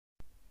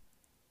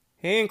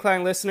Hey,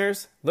 Incline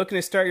listeners, looking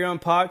to start your own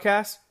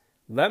podcast?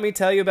 Let me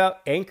tell you about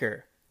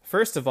Anchor.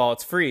 First of all,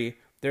 it's free.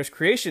 There's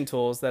creation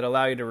tools that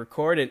allow you to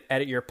record and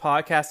edit your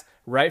podcast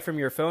right from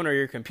your phone or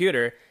your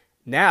computer.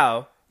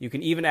 Now, you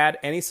can even add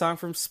any song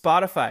from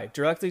Spotify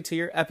directly to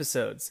your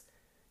episodes.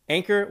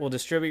 Anchor will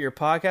distribute your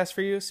podcast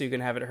for you so you can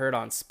have it heard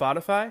on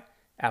Spotify,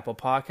 Apple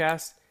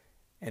Podcasts,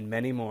 and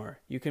many more.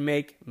 You can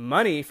make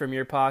money from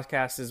your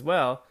podcast as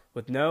well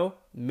with no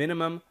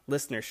minimum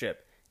listenership.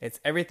 It's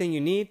everything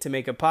you need to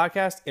make a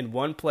podcast in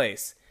one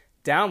place.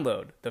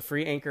 Download the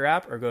free Anchor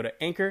app or go to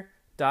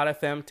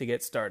anchor.fm to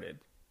get started.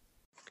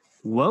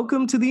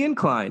 Welcome to the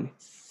Incline,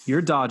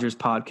 your Dodgers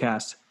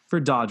podcast for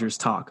Dodgers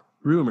talk,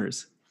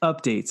 rumors,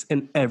 updates,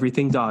 and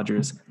everything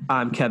Dodgers.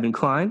 I'm Kevin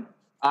Klein.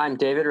 I'm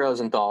David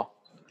Rosenthal.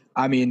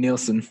 I'm Ian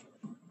Nielsen.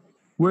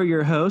 We're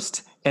your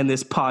host, and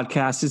this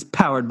podcast is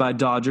powered by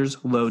Dodgers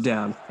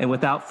Lowdown. And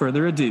without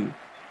further ado,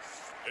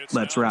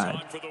 let's ride.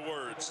 Time for the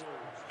words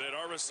that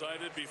are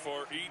recited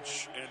before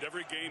each and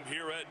every game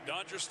here at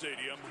Dodger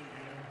Stadium.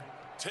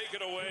 Take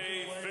it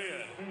away,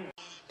 Finn.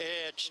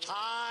 It's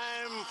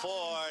time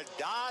for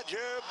Dodger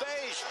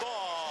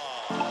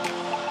baseball.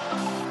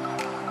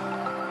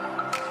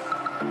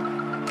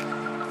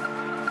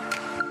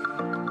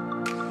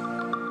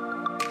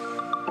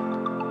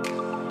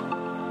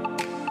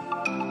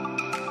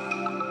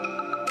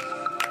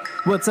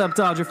 What's up,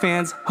 Dodger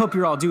fans? Hope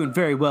you're all doing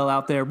very well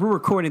out there. We're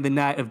recording the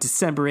night of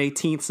December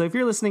 18th, so if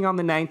you're listening on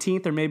the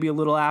 19th or maybe a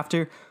little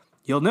after,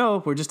 you'll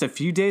know we're just a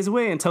few days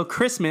away until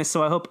Christmas,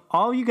 so I hope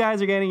all you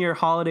guys are getting your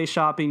holiday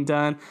shopping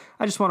done.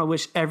 I just want to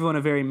wish everyone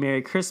a very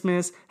Merry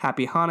Christmas,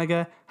 Happy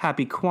Hanukkah,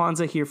 Happy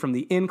Kwanzaa here from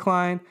the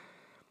Incline.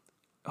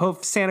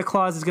 Hope Santa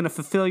Claus is going to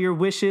fulfill your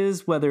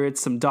wishes, whether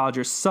it's some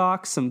Dodger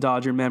socks, some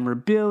Dodger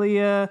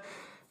memorabilia,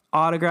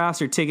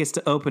 autographs, or tickets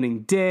to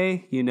opening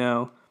day, you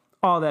know,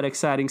 all that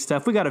exciting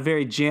stuff. We got a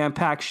very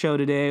jam-packed show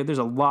today. There's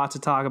a lot to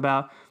talk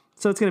about.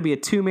 So it's going to be a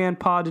two-man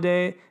pod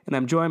today, and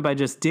I'm joined by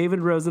just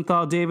David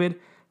Rosenthal. David,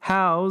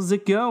 how's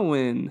it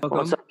going? Welcome.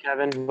 What's up,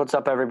 Kevin? What's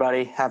up,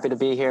 everybody? Happy to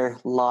be here.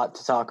 A lot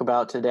to talk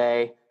about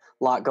today.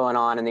 A lot going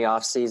on in the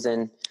off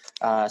season.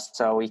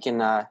 So we can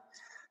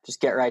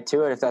just get right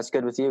to it if that's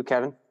good with you,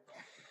 Kevin.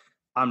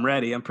 I'm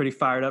ready. I'm pretty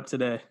fired up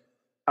today.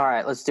 All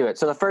right, let's do it.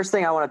 So the first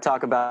thing I want to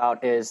talk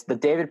about is the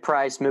David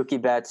Price,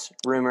 Mookie Betts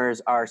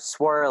rumors are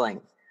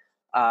swirling.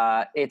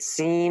 It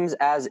seems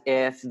as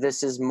if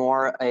this is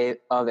more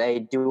of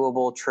a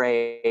doable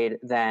trade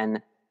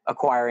than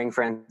acquiring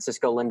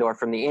Francisco Lindor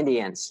from the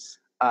Indians.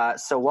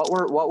 So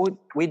what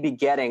we'd be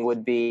getting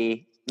would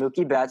be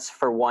Mookie Betts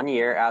for 1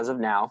 year as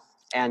of now,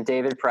 and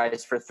David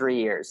Price for 3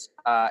 years.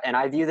 And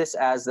I view this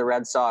as the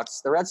Red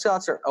Sox. The Red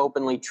Sox are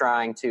openly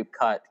trying to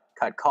cut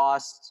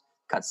costs,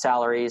 cut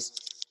salaries.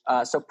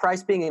 So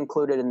Price being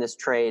included in this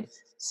trade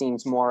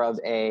seems more of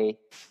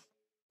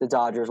the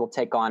Dodgers will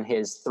take on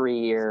his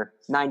 3-year,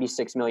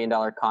 $96 million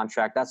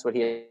contract. That's what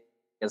he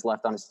has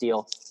left on his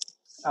deal.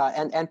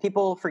 And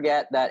people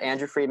forget that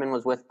Andrew Friedman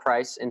was with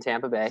Price in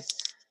Tampa Bay.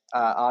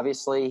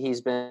 Obviously,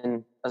 he's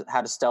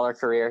had a stellar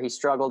career. He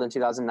struggled in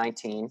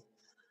 2019.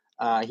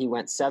 He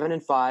went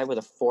 7-5 with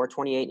a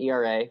 4.28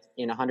 ERA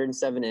in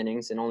 107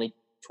 innings and only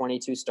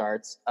 22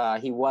 starts.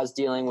 He was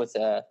dealing with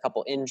a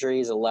couple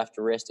injuries, a left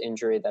wrist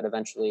injury that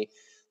eventually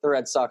the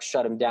Red Sox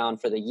shut him down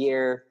for the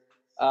year.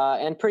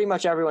 And pretty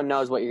much everyone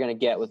knows what you're going to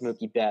get with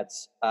Mookie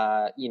Betts.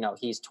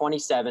 He's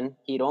 27.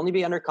 He'd only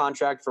be under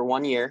contract for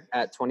 1 year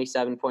at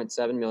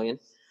 $27.7 million.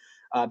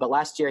 But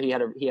last year he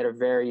had a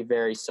very,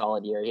 very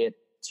solid year. He had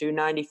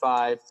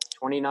 295,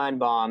 29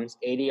 bombs,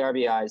 80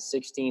 RBIs,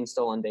 16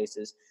 stolen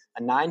bases,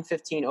 a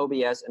 915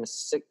 OPS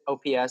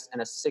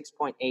and a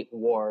 6.8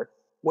 WAR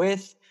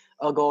with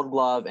a Gold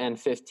Glove and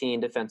 15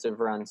 defensive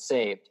runs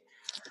saved.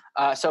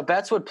 So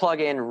Betts would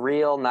plug in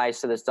real nice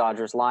to this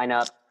Dodgers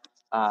lineup.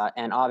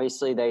 And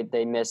obviously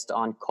they missed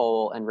on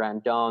Cole and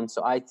Rendon.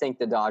 So I think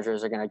the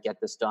Dodgers are going to get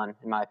this done,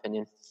 in my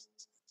opinion.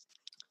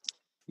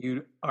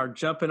 You are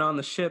jumping on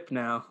the ship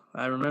now.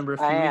 I remember a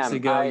few weeks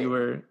ago you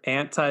were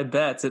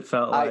anti-Betts, it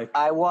felt like.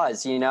 I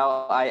was.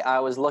 I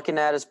was looking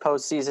at his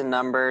postseason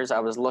numbers. I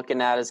was looking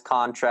at his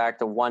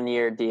contract, a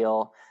 1-year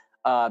deal.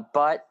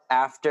 But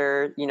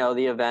after,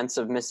 the events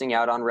of missing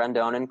out on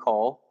Rendon and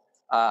Cole,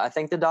 I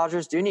think the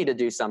Dodgers do need to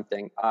do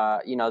something.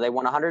 They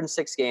won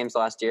 106 games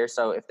last year,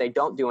 so if they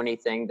don't do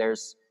anything,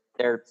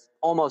 they're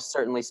almost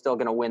certainly still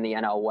going to win the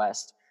NL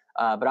West.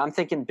 But I'm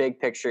thinking big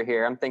picture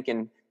here. I'm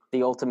thinking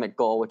the ultimate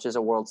goal, which is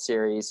a World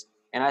Series.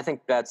 And I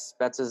think Betts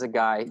is a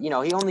guy.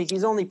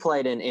 He's only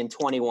played in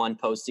 21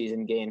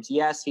 postseason games.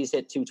 Yes, he's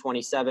hit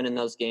 227 in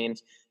those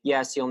games.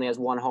 Yes, he only has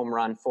 1 home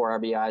run, 4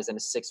 RBIs, and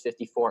a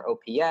 654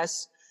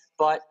 OPS.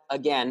 But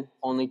again,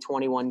 only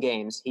 21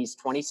 games. He's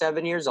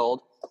 27 years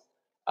old.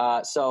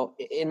 So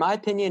in my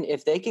opinion,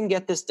 if they can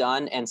get this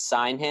done and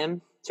sign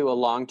him to a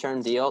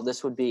long-term deal,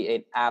 this would be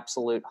an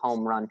absolute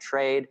home run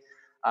trade.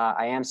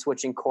 I am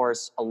switching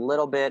course a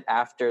little bit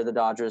after the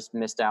Dodgers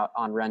missed out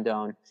on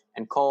Rendon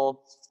and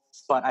Cole,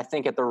 but I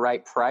think at the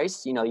right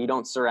price, you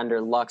don't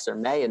surrender Lux or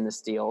May in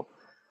this deal.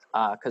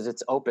 because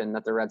it's open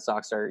that the Red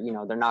Sox are,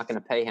 they're not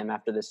going to pay him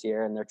after this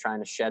year, and they're trying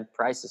to shed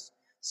Price's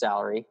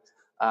salary.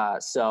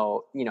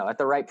 So, at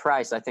the right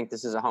price, I think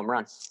this is a home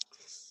run.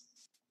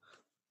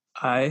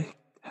 I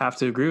have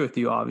to agree with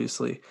you,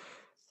 obviously.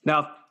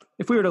 Now,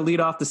 if we were to lead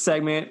off the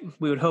segment,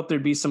 we would hope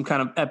there'd be some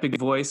kind of epic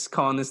voice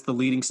calling this the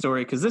leading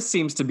story, because this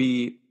seems to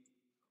be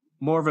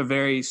more of a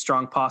very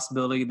strong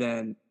possibility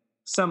than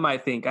some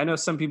might think. I know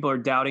some people are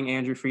doubting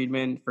Andrew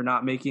Friedman for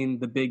not making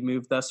the big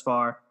move thus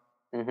far,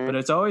 but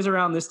it's always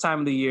around this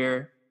time of the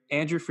year.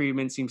 Andrew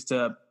Friedman seems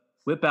to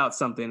whip out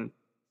something.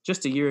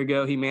 Just a year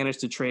ago, he managed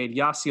to trade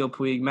Yasiel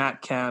Puig,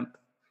 Matt Kemp,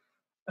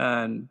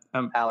 and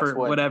for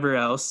Wood. whatever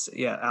else.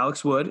 Yeah,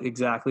 Alex Wood,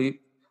 exactly,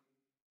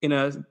 in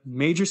a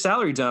major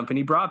salary dump. And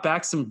he brought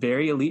back some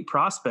very elite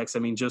prospects. I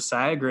mean,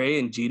 Josiah Gray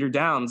and Jeter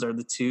Downs are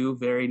the two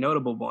very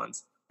notable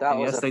ones. That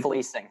was a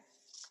fleecing.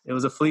 It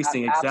was a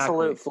fleecing, exactly.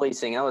 Absolute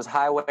fleecing. It was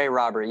highway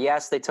robbery.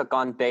 Yes, they took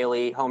on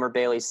Homer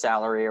Bailey's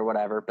salary or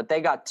whatever, but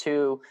they got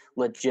two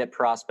legit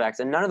prospects,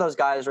 and none of those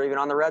guys are even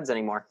on the Reds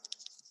anymore.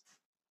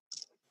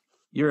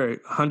 You're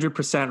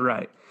 100%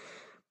 right.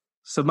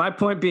 So my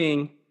point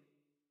being,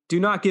 do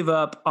not give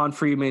up on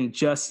Friedman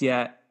just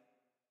yet.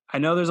 I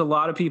know there's a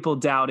lot of people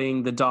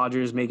doubting the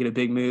Dodgers making a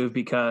big move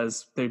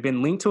because they've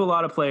been linked to a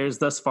lot of players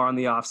thus far in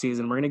the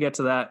offseason. We're going to get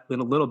to that in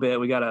a little bit.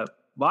 We got a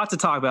lot to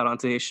talk about on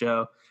today's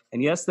show.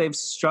 And yes, they've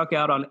struck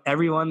out on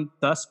everyone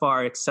thus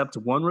far except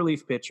one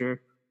relief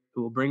pitcher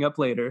who we'll bring up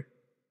later.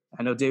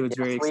 I know David's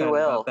very excited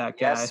about that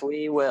guy. Yes,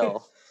 we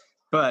will.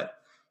 But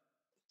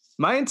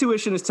my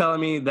intuition is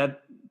telling me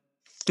that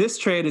this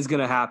trade is going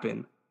to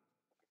happen.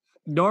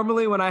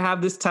 Normally, when I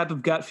have this type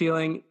of gut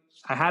feeling,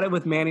 I had it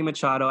with Manny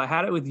Machado. I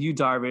had it with Yu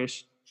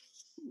Darvish.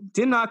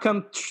 Did not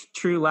come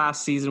true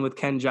last season with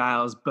Ken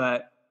Giles,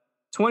 but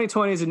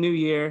 2020 is a new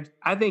year.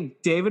 I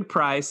think David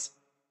Price,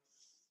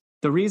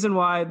 the reason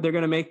why they're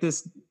going to make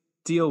this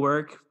deal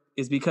work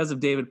is because of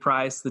David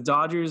Price. The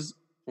Dodgers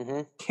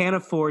can't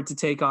afford to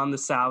take on the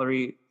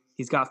salary.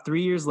 He's got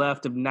 3 years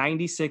left of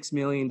 $96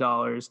 million.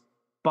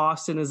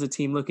 Boston is a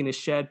team looking to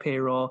shed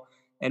payroll,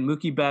 and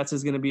Mookie Betts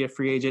is going to be a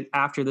free agent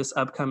after this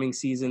upcoming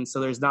season, so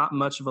there's not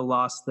much of a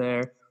loss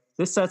there.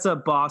 This sets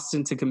up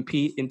Boston to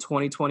compete in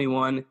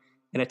 2021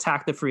 and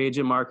attack the free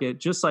agent market,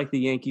 just like the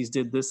Yankees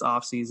did this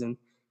offseason.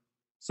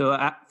 So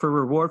for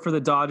reward for the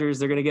Dodgers,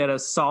 they're going to get a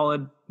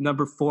solid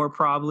number 4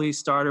 probably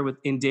starter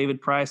in David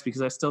Price,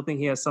 because I still think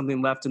he has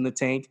something left in the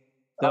tank.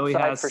 Though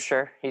Upside he has, for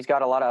sure. He's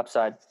got a lot of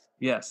upside.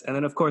 Yes. And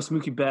then, of course,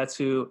 Mookie Betts,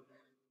 who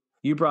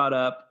you brought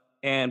up.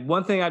 And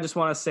one thing I just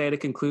want to say to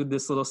conclude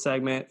this little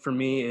segment for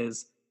me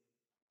is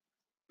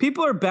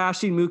people are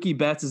bashing Mookie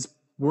Betts'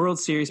 World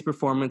Series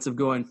performance of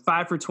going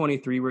 5 for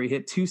 23, where he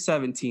hit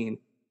 .217.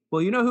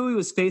 Well, you know who he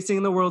was facing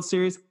in the World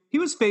Series? He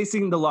was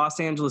facing the Los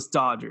Angeles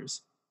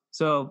Dodgers.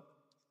 So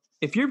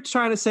if you're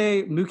trying to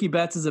say Mookie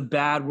Betts is a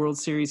bad World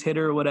Series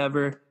hitter or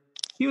whatever,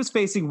 he was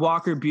facing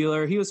Walker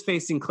Buehler. He was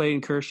facing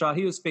Clayton Kershaw.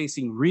 He was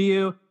facing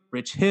Ryu,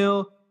 Rich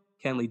Hill,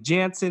 Kenley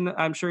Jansen.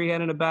 I'm sure he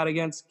had an at-bat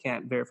against.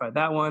 Can't verify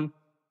that one.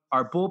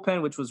 Our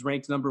bullpen, which was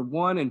ranked number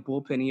 1 in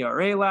bullpen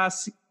ERA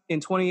in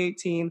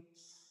 2018.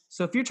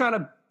 So if you're trying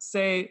to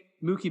say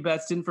Mookie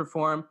Betts didn't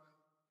perform,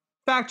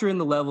 factor in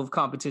the level of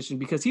competition,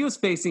 because he was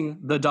facing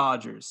the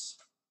Dodgers.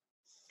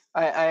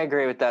 I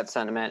agree with that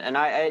sentiment. And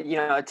I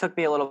it took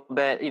me a little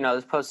bit,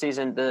 this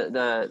postseason,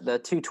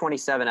 the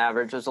 227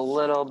 average was a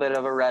little bit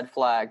of a red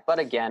flag, but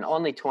again,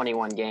 only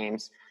 21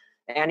 games,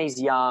 and he's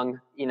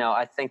young.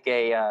 I think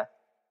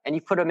and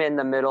you put him in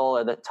the middle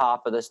or the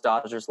top of this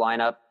Dodgers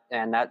lineup,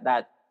 and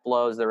that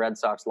blows the Red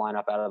Sox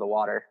lineup out of the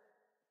water.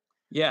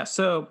 Yeah.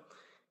 So,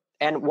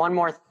 and one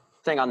more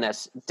thing on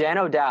this, Dan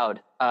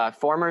O'Dowd,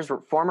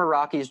 former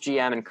Rockies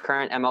GM and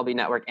current MLB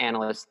Network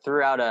analyst,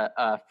 threw out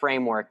a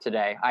framework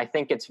today. I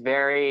think it's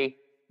very,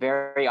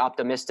 very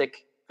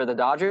optimistic for the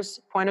Dodgers'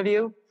 point of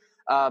view.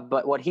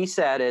 But what he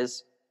said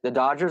is the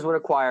Dodgers would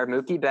acquire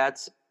Mookie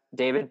Betts,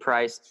 David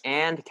Price,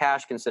 and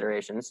cash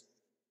considerations,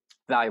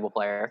 valuable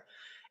player.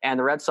 And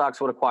the Red Sox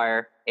would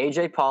acquire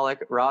A.J.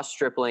 Pollock, Ross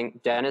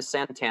Stripling, Dennis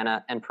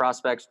Santana, and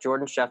prospects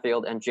Jordan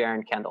Sheffield and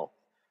Jaron Kendall.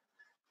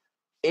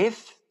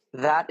 If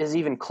that is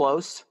even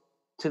close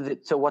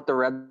to what the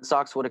Red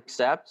Sox would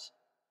accept,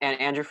 and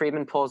Andrew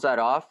Friedman pulls that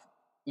off,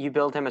 you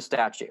build him a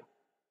statue.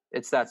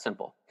 It's that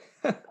simple.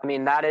 I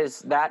mean, that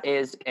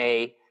is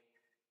a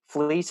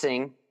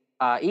fleecing,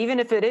 even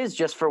if it is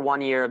just for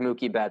 1 year of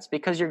Mookie Betts,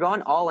 because you're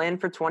going all in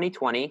for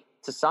 2020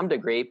 to some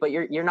degree, but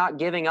you're not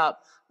giving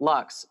up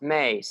Lux,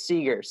 May,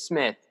 Seager,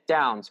 Smith,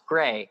 Downs,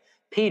 Gray,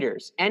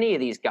 Peters, any of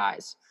these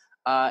guys.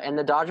 And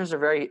the Dodgers are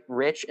very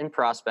rich in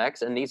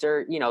prospects, and these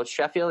are,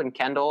 Sheffield and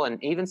Kendall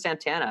and even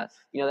Santana,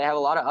 they have a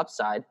lot of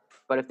upside.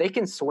 But if they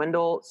can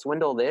swindle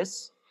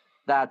this,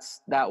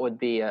 that would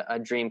be a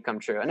dream come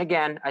true. And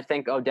again, I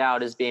think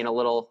O'Dowd is being a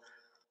little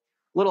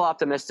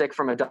optimistic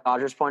from a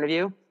Dodgers point of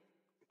view,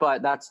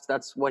 but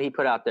that's what he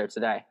put out there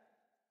today.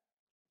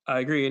 I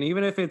agree. And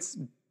even if it's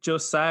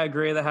Josiah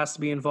Gray that has to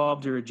be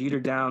involved or Jeter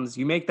Downs,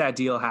 you make that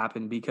deal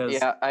happen, because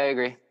yeah, I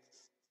agree.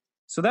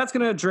 So that's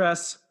going to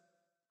address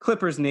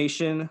Clippers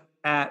Nation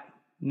at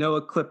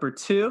Noah Clipper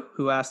 2,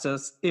 who asked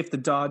us if the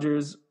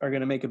Dodgers are going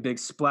to make a big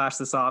splash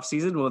this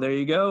offseason. Well, there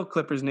you go,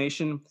 Clippers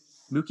Nation.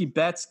 Mookie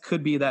Betts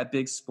could be that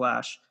big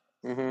splash.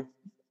 Mm-hmm.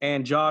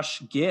 And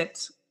Josh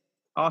Gitt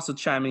also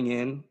chiming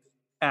in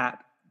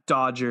at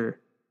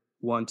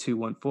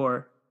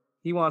Dodger1214.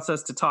 He wants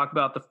us to talk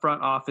about the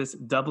front office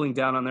doubling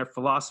down on their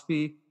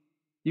philosophy.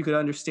 You could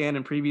understand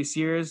in previous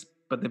years,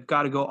 but they've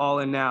got to go all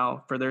in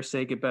now for their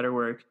sake. It better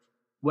work.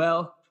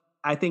 Well,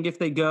 I think if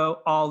they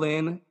go all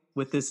in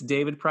with this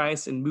David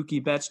Price and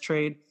Mookie Betts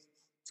trade,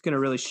 it's going to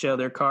really show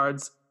their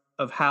cards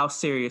of how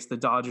serious the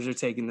Dodgers are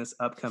taking this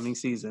upcoming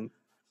season.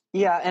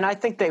 Yeah, and I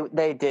think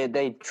they did.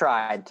 They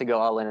tried to go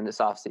all in this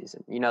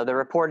offseason. You know, the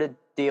reported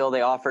deal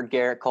they offered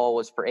Garrett Cole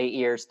was for 8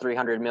 years,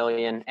 $300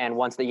 million, and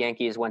once the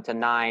Yankees went to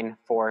 9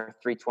 for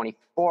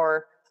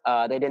 $324,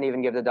 they didn't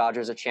even give the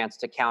Dodgers a chance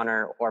to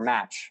counter or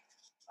match.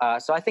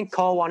 So I think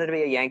Cole wanted to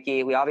be a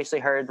Yankee. We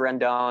obviously heard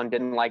Rendon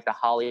didn't like the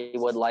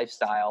Hollywood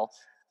lifestyle.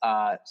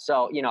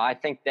 So, you know, I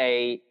think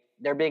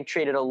they're being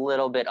treated a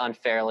little bit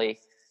unfairly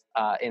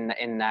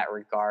in that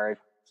regard.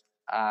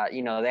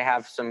 You know, they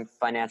have some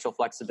financial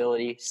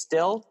flexibility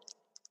still,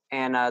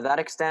 and that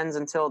extends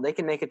until they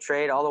can make a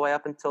trade all the way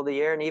up until the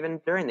year and even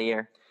during the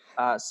year.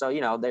 So,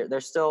 you know,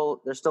 there's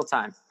still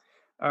time.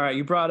 All right,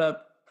 you brought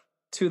up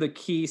two of the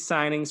key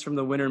signings from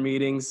the winter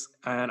meetings,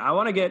 and I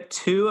want to get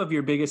two of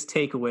your biggest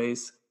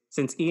takeaways.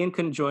 Since Ian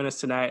couldn't join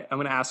us tonight, I'm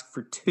going to ask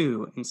for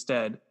two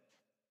instead.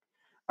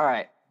 All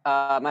right.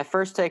 My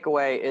first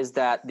takeaway is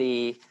that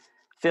the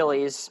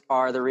Phillies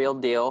are the real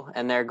deal,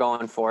 and they're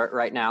going for it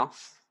right now.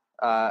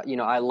 You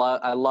know, I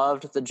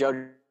loved the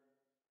Joe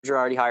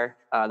Girardi hire,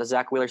 the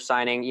Zach Wheeler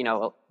signing. You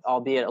know,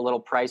 albeit a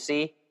little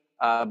pricey,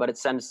 but it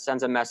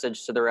sends a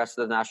message to the rest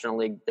of the National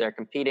League they're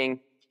competing.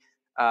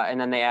 And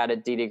then they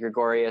added Didi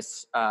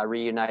Gregorius,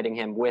 reuniting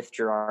him with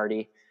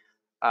Girardi.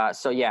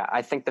 So yeah,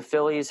 I think the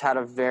Phillies had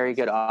a very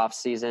good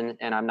offseason,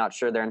 and I'm not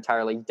sure they're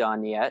entirely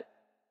done yet.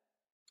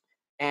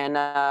 And,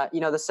 you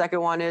know, the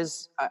second one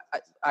is,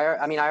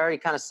 I mean, I already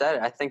kind of said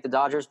it. I think the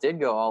Dodgers did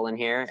go all in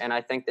here, and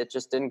I think that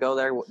just didn't go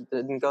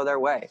their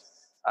way.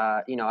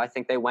 You know, I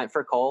think they went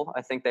for Cole.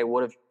 I think they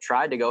would have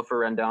tried to go for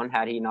Rendon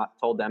had he not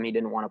told them he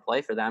didn't want to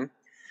play for them.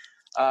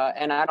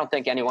 And I don't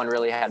think anyone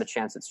really had a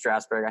chance at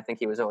Strasburg. I think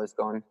he was always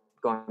going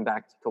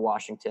back to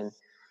Washington.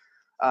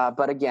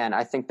 But again,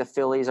 I think the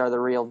Phillies are the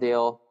real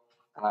deal.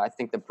 I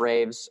think the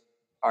Braves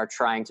are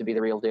trying to be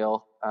the real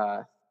deal.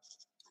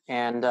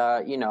 And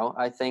you know,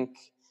 I think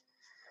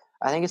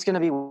it's going to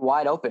be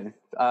wide open.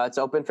 It's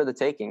open for the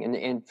taking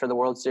and for the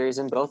World Series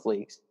in both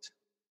leagues.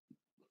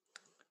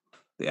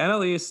 The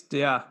NL East,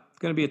 yeah, it's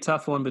going to be a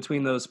tough one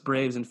between those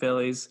Braves and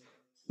Phillies.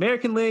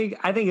 American League,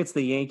 I think it's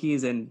the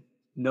Yankees and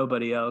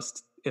nobody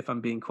else, if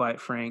I'm being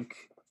quite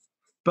frank.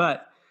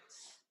 But,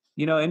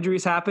 you know,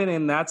 injuries happen,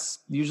 and that's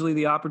usually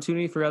the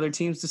opportunity for other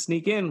teams to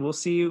sneak in. We'll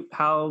see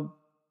how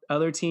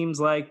other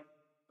teams like,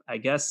 I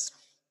guess,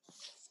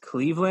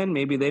 Cleveland,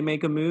 maybe they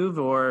make a move,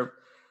 or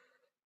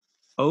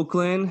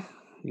Oakland.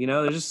 You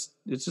know, it's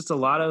just a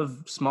lot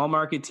of small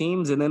market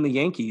teams, and then the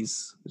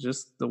Yankees. It's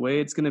just the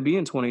way it's going to be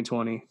in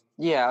 2020.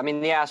 Yeah, I mean,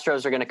 the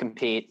Astros are going to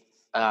compete.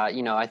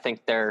 You know, I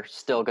think they're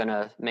still going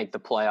to make the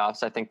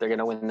playoffs. I think they're going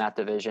to win that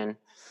division.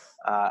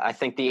 I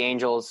think the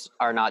Angels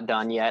are not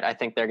done yet. I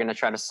think they're going to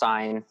try to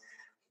sign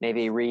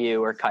maybe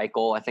Ryu or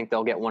Keuchel. I think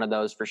they'll get one of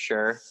those for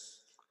sure.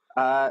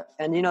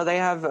 And, you know, they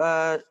have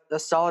a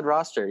solid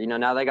roster. You know,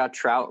 now they got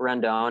Trout,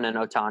 Rendon, and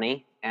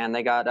Ohtani, and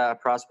they got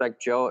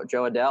prospect Joe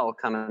Adele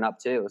coming up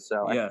too.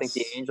 So yes. I think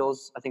the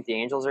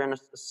Angels are in a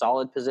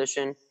solid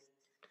position.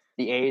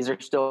 The A's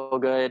are still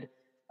good.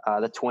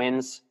 The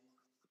Twins,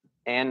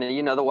 and,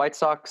 you know, the White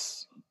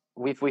Sox.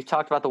 We've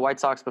talked about the White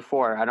Sox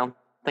before. I don't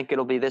think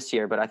it'll be this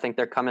year, but I think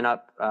they're coming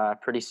up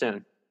pretty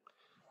soon.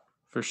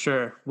 For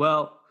sure.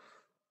 Well,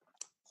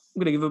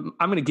 I'm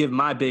gonna give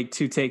my big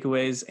two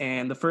takeaways,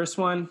 and the first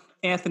one,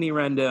 Anthony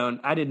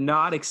Rendon. I did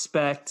not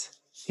expect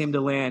him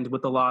to land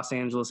with the Los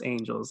Angeles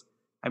Angels.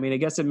 I mean, I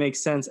guess it makes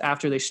sense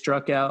after they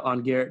struck out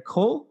on Garrett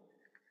Cole.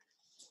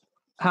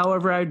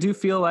 However, I do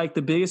feel like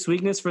the biggest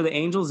weakness for the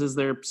Angels is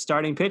their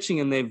starting pitching,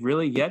 and they've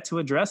really yet to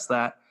address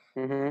that.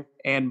 Mm-hmm.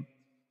 And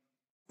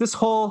this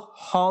whole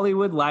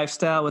Hollywood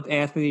lifestyle with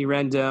Anthony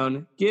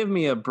Rendon, give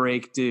me a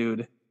break,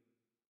 dude.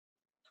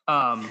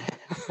 I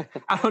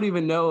don't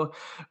even know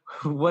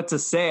what to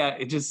say.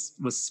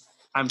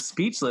 I'm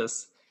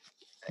speechless.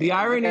 The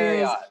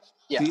irony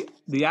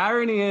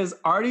is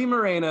Artie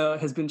Moreno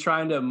has been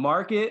trying to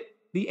market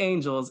the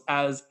Angels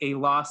as a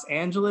Los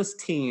Angeles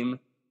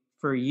team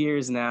for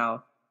years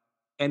now.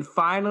 And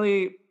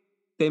finally,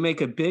 they make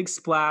a big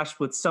splash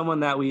with someone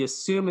that we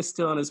assume is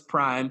still in his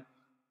prime,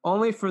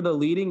 only for the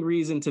leading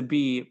reason to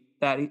be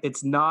that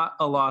it's not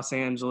a Los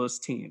Angeles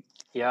team.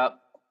 Yep.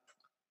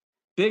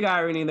 Big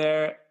irony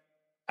there.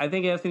 I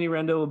think Anthony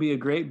Rendon will be a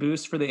great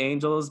boost for the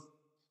Angels,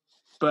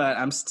 but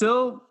I'm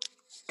still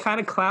kind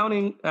of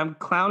clowning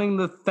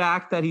the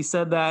fact that he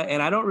said that,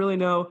 and I don't really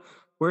know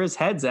where his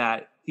head's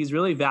at. He's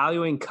really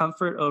valuing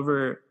comfort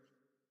over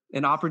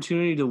an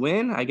opportunity to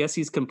win. I guess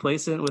he's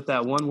complacent with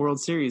that one World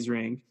Series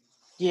ring.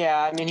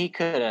 Yeah, I mean, he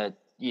could have,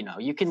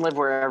 you can live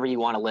wherever you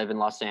want to live in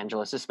Los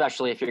Angeles,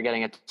 especially if you're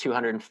getting a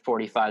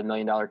 $245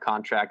 million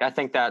contract. I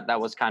think that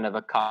was kind of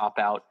a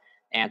cop-out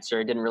answer.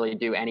 He didn't really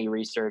do any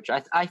research.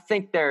 I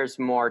think there's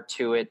more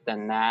to it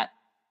than that.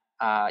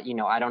 I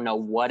don't know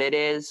what it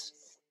is,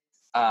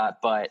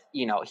 but,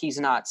 he's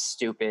not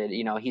stupid.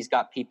 He's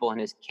got people in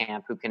his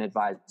camp who can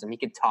advise him. He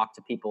could talk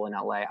to people in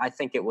LA. I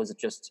think it was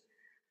just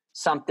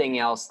something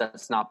else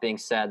that's not being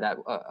said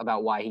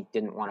about why he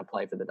didn't want to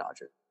play for the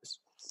Dodgers.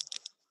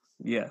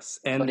 Yes.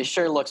 But he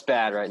sure looks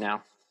bad right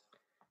now.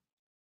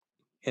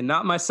 And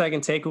not my second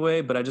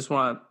takeaway, but I just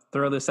want to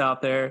throw this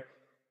out there.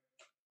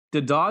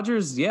 The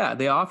Dodgers,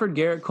 they offered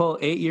Garrett Cole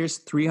 8 years,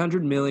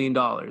 $300 million.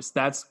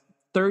 That's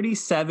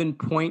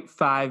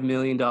 $37.5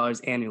 million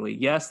annually.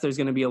 Yes, there's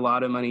going to be a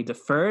lot of money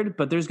deferred,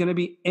 but there's going to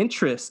be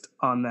interest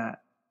on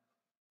that.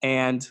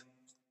 And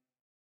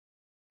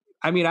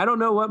I mean, I don't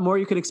know what more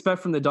you could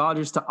expect from the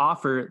Dodgers to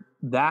offer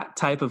that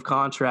type of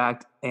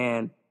contract.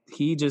 And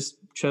he just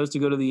chose to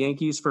go to the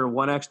Yankees for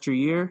 1 extra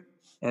year,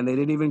 and they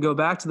didn't even go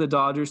back to the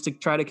Dodgers to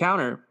try to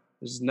counter.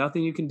 There's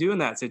nothing you can do in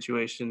that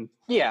situation.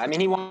 Yeah, I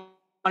mean, he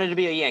wanted to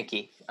be a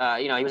Yankee.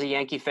 He was a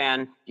Yankee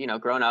fan,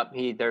 growing up.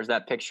 There's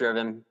that picture of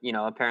him,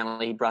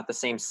 apparently he brought the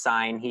same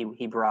sign he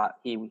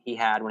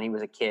had when he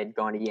was a kid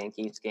going to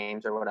Yankees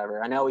games or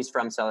whatever. I know he's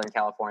from Southern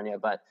California,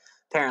 but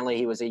apparently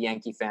he was a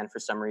Yankee fan for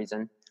some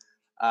reason.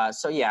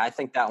 So yeah, I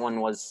think that one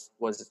was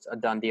a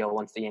done deal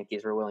once the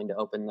Yankees were willing to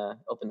open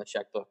the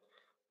checkbook.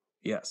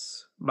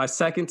 Yes. My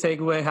second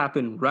takeaway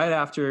happened right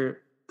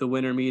after the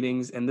winter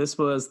meetings, and this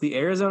was the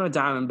Arizona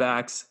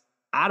Diamondbacks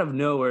out of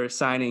nowhere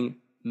signing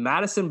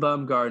Madison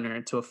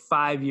Bumgarner to a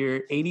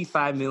 5-year,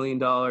 $85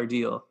 million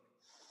deal.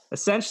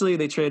 Essentially,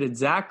 they traded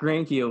Zach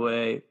Greinke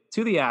away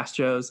to the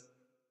Astros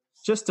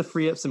just to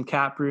free up some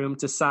cap room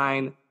to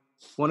sign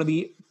one of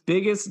the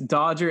biggest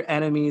Dodger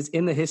enemies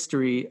in the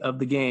history of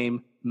the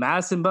game,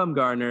 Madison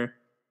Bumgarner.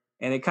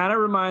 And it kind of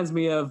reminds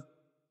me of,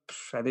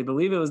 I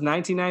believe it was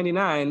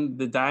 1999,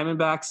 the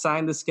Diamondbacks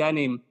signed this guy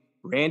named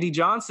Randy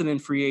Johnson in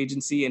free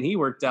agency, and he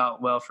worked out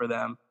well for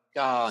them.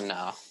 Oh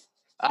no,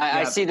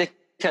 I see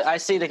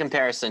the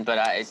comparison, but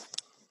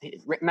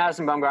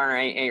Madison Bumgarner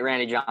ain't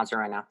Randy Johnson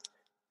right now.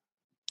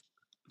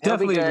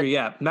 Definitely agree.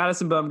 Yeah,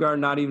 Madison Bumgarner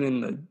not even in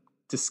the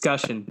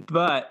discussion,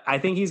 but I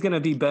think he's going to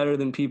be better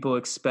than people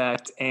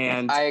expect.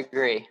 And I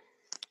agree.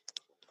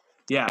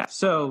 Yeah,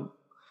 so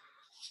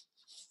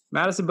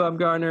Madison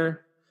Bumgarner,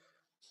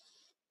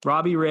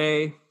 Robbie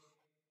Ray,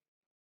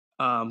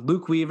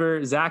 Luke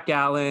Weaver, Zach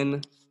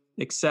Gallen,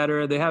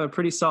 etc. They have a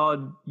pretty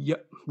solid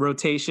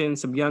rotation,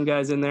 some young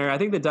guys in there. I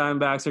think the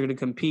Diamondbacks are going to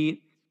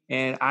compete.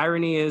 And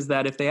irony is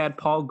that if they had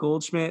Paul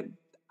Goldschmidt,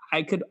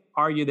 I could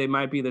argue they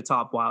might be the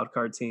top wild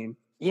card team.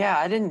 Yeah,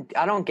 I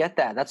don't get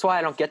that. That's why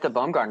I don't get the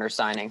Bumgarner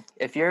signing.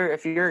 If you're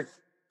going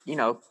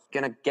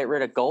to get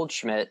rid of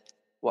Goldschmidt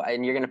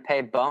and you're going to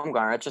pay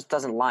Bumgarner, it just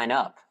doesn't line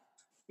up.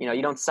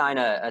 You don't sign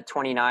a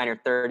 29 or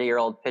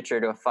 30-year-old pitcher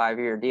to a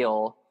 5-year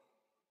deal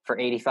for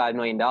 $85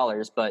 million,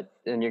 but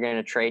then you're going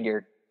to trade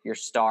your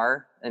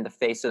star and the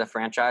face of the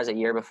franchise a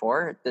year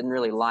before. It didn't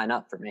really line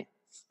up for me.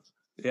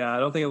 Yeah, I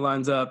don't think it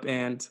lines up.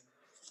 And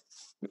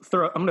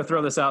I'm going to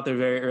throw this out there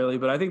very early,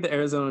 but I think the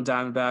Arizona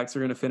Diamondbacks are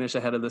going to finish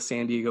ahead of the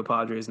San Diego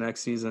Padres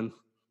next season.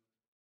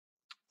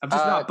 I'm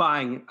just not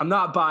buying. I'm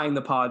not buying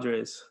the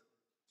Padres.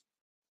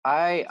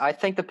 I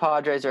think the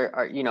Padres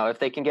are if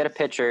they can get a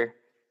pitcher,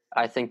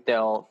 I think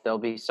they'll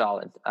be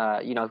solid.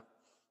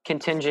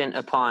 Contingent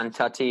upon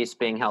Tatis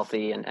being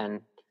healthy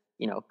and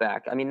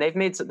back. I mean, they've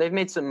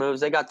made some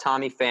moves. They got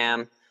Tommy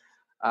Pham,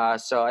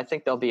 so I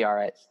think they'll be all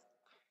right.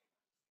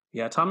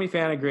 Yeah, Tommy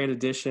Pham, a great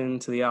addition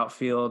to the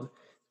outfield,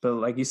 but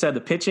like you said,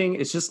 the pitching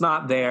is just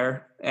not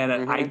there,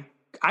 and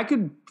I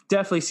could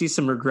definitely see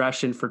some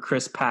regression for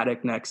Chris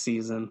Paddock next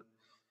season.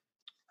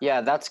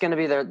 Yeah, that's going to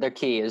be their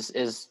key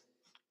is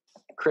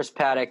Chris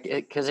Paddock,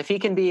 because if he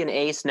can be an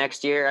ace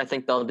next year, I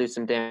think they'll do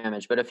some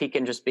damage. But if he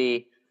can just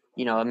be,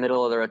 a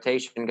middle of the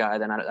rotation guy,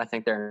 then I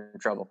think they're in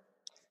trouble.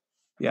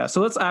 Yeah,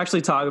 so let's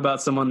actually talk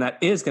about someone that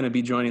is going to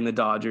be joining the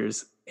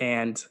Dodgers.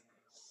 And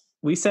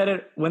we said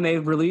it when they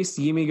released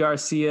Yimi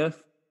Garcia,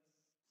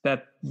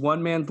 that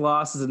one man's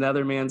loss is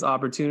another man's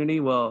opportunity.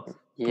 Well,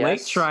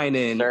 Blake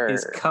Treinen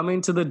is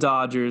coming to the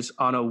Dodgers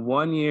on a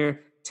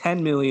 1-year,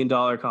 $10 million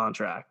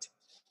contract.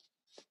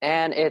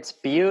 And it's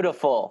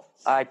beautiful.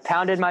 I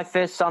pounded my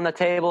fists on the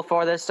table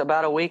for this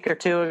about a week or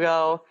two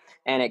ago,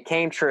 and it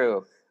came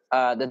true.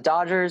 The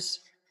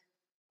Dodgers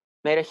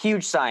made a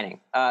huge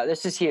signing.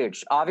 This is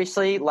huge.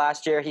 Obviously,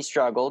 last year he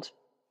struggled,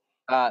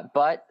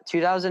 but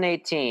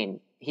 2018,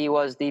 he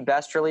was the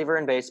best reliever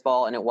in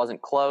baseball, and it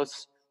wasn't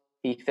close.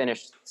 He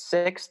finished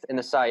 6th in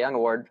the Cy Young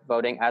Award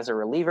voting as a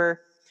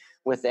reliever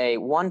with a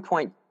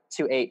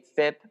 1.28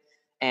 FIP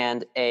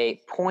and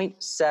a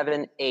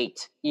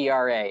 .78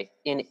 ERA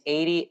in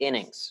 80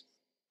 innings.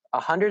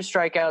 100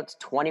 strikeouts,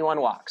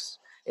 21 walks.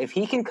 If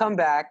he can come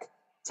back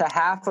to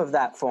half of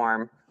that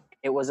form,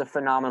 it was a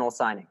phenomenal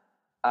signing.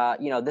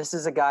 This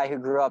is a guy who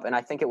grew up, and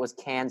I think it was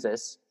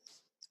Kansas,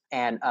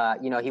 And,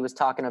 he was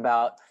talking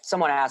about,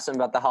 someone asked him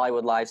about the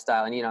Hollywood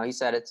lifestyle. And, he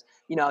said it's,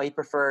 he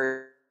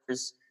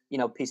prefers,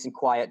 peace and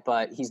quiet,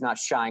 but he's not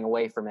shying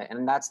away from it.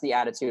 And that's the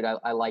attitude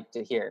I like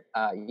to hear.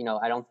 I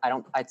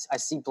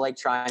see Blake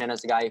Trinan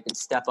as a guy who can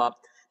step up,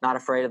 not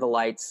afraid of the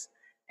lights.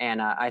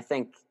 And I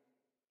think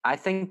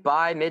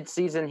by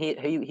midseason,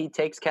 he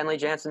takes Kenley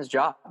Jansen's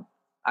job.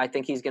 I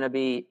think he's going to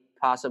be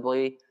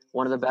possibly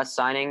one of the best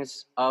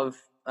signings of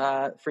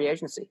free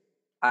agency.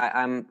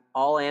 I'm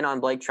all in on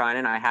Blake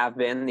Trinan. I have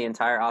been the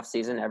entire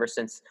offseason ever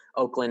since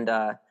Oakland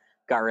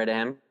got rid of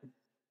him.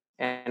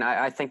 And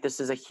I think this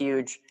is a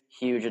huge,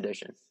 huge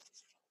addition.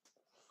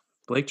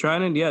 Blake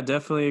Trinan, yeah,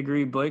 definitely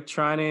agree. Blake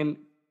Trinan,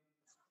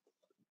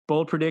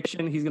 bold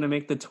prediction, he's going to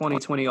make the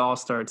 2020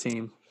 All-Star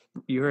team.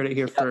 You heard it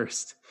here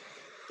first.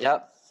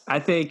 Yep. I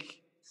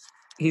think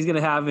he's going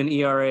to have an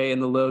ERA in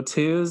the low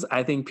twos.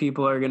 I think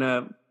people are going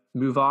to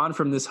move on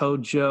from this whole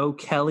Joe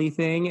Kelly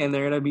thing, and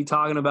they're going to be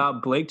talking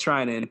about Blake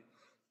Trinan.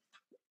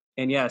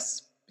 And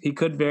yes, he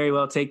could very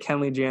well take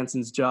Kenley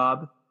Jansen's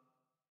job.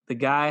 The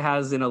guy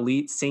has an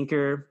elite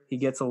sinker. He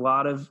gets a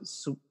lot of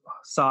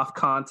soft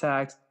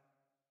contact.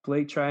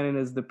 Blake Trinan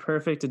is the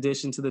perfect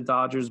addition to the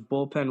Dodgers'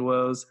 bullpen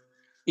woes.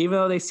 Even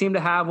though they seem to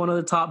have one of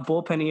the top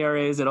bullpen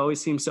ERAs, it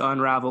always seems to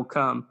unravel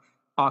come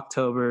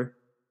October.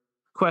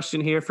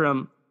 Question here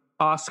from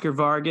Oscar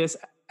Vargas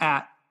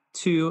at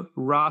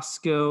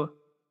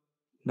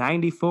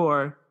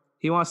 2Roscoe94.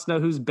 He wants to know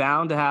who's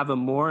bound to have a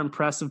more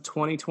impressive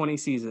 2020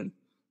 season.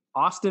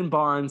 Austin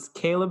Barnes,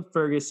 Caleb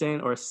Ferguson,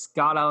 or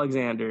Scott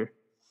Alexander?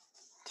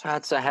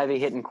 That's a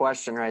heavy-hitting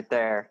question right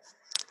there.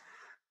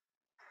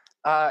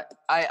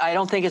 I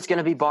don't think it's going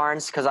to be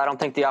Barnes because I don't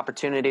think the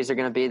opportunities are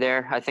going to be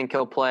there. I think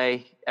he'll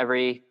play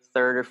every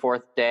third or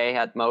fourth day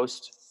at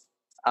most.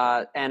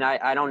 And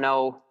I don't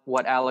know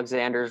what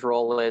Alexander's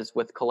role is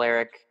with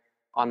Kolarek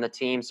on the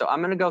team. So I'm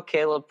going to go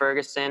Caleb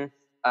Ferguson.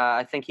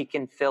 I think he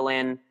can fill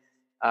in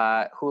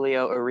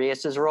Julio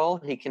Urias's role.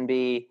 He can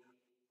be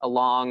a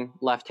long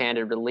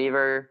left-handed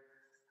reliever.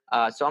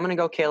 So I'm going to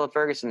go Caleb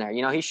Ferguson there.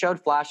 He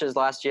showed flashes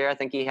last year. I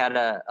think he had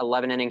a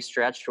 11-inning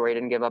stretch where he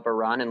didn't give up a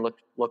run and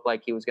looked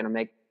like he was going to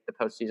make the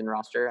postseason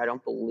roster. I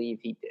don't believe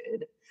he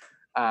did.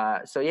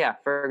 So, yeah,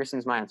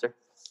 Ferguson's my answer.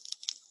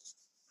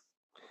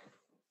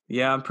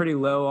 Yeah, I'm pretty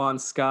low on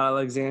Scott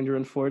Alexander,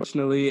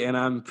 unfortunately, and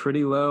I'm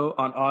pretty low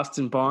on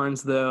Austin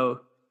Barnes, though.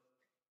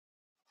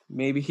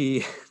 Maybe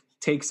he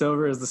takes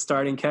over as the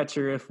starting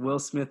catcher if Will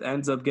Smith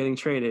ends up getting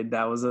traded.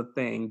 That was a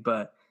thing,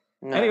 but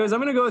no. Anyways, I'm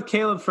going to go with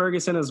Caleb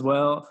Ferguson as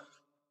well.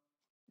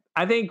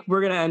 I think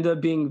we're going to end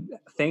up being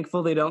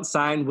thankful they don't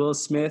sign Will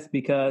Smith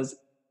because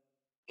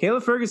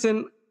Caleb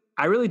Ferguson,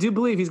 I really do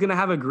believe he's going to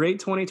have a great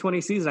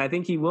 2020 season. I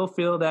think he will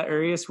fill that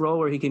Urias role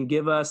where he can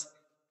give us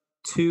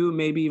 2,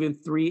 maybe even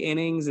 3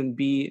 innings and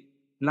be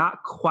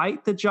not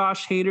quite the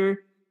Josh Hader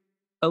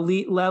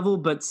elite level,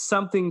 but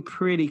something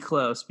pretty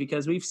close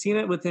because we've seen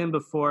it with him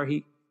before.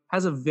 He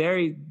has a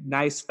very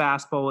nice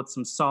fastball with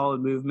some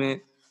solid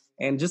movement.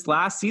 And just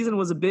last season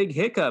was a big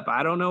hiccup.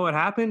 I don't know what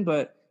happened,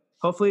 but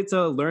hopefully it's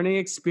a learning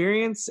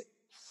experience.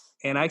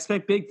 And I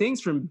expect big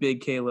things from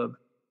Big Caleb.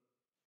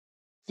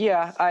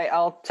 Yeah,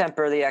 I'll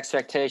temper the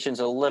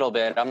expectations a little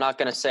bit. I'm not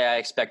going to say I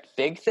expect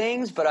big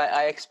things, but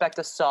I expect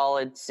a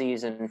solid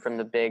season from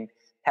the big,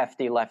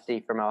 hefty lefty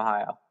from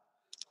Ohio.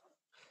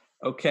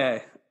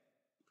 Okay.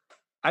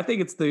 I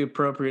think it's the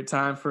appropriate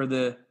time for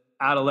the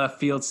out of left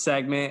field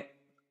segment.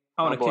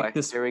 I want to kick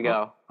this. Here we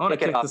go. I want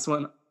to kick this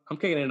one. I'm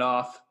kicking it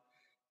off.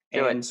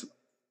 And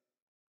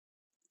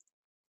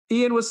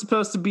Ian was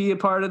supposed to be a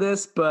part of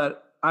this,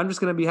 but I'm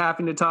just going to be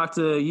happy to talk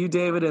to you,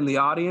 David, and the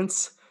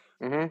audience.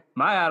 Mm-hmm.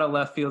 My out of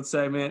left field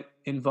segment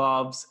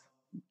involves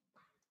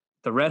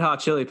the Red Hot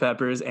Chili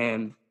Peppers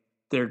and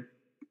their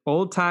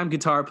old-time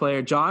guitar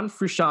player, John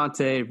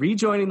Frusciante,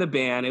 rejoining the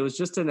band. It was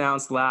just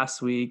announced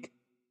last week.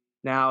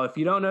 Now, if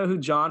you don't know who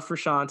John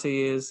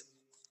Frusciante is,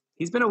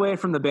 he's been away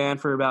from the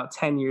band for about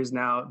 10 years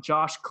now.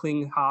 Josh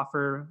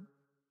Klinghoffer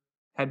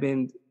had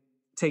been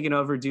taking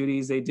over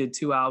duties. They did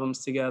 2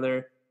 albums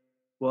together.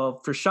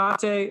 Well,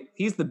 Frusciante,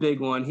 he's the big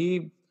one.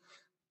 He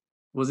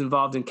was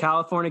involved in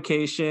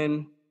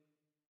Californication,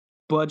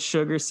 Blood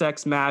Sugar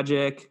Sex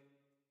Magic,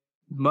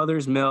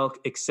 Mother's Milk,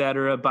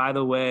 etc. By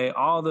the way,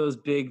 all those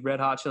big Red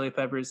Hot Chili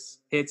Peppers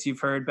hits you've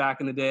heard back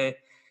in the day.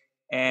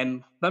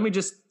 And let me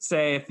just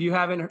say, if you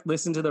haven't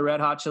listened to the Red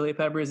Hot Chili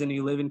Peppers and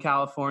you live in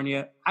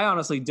California, I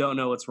honestly don't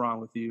know what's wrong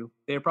with you.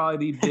 They're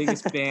probably the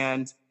biggest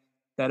band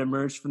that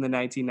emerged from the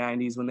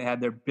 1990s when they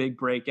had their big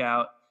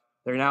breakout.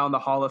 They're now in the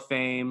Hall of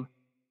Fame.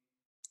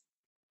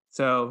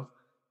 So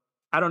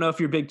I don't know if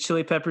you're a big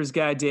Chili Peppers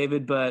guy,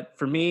 David, but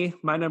for me,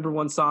 my number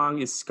one song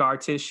is Scar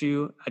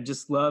Tissue. I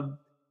just love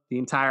the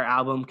entire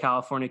album,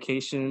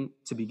 Californication,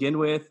 to begin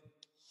with.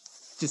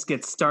 Just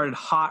gets started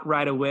hot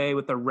right away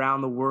with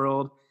Around the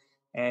World.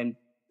 And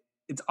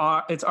it's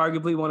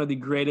arguably one of the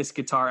greatest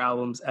guitar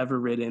albums ever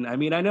written. I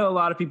mean, I know a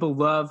lot of people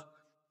love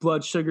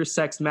Blood Sugar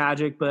Sex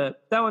Magic,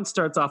 but that one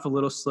starts off a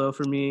little slow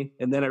for me,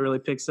 and then it really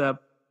picks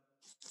up.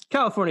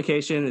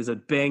 Californication is a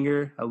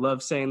banger. I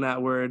love saying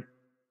that word.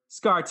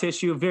 Scar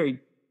Tissue, a very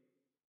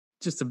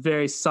just a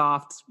very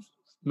soft,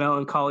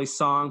 melancholy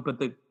song, but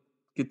the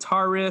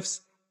guitar riffs,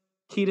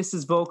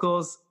 Kiedis's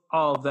vocals,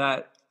 all of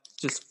that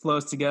just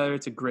flows together.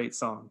 It's a great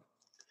song.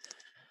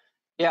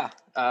 Yeah,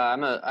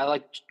 I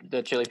like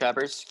the Chili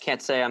Peppers.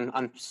 Can't say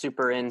I'm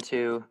super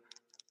into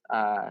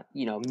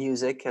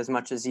music as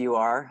much as you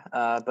are,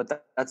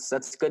 but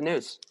that's good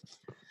news.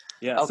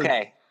 Yeah.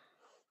 Okay.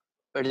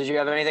 Or did you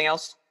have anything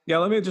else? Yeah,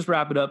 let me just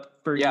wrap it up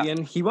for Yeah.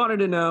 Ian. He wanted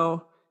to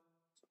know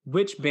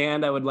which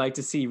band I would like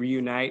to see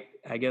reunite,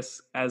 I guess,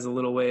 as a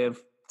little way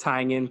of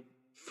tying in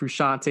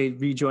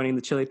Frusciante rejoining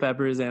the Chili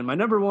Peppers. And my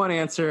number one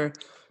answer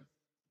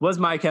was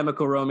My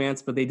Chemical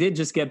Romance, but they did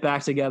just get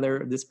back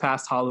together this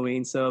past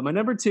Halloween. So my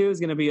number two is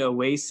going to be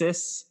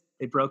Oasis.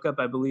 They broke up,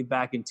 I believe,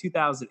 back in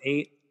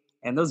 2008.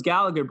 And those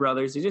Gallagher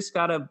brothers, you just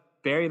got to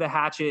bury the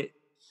hatchet,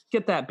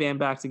 get that band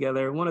back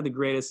together. One of the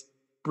greatest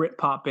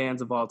Britpop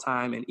bands of all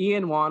time. And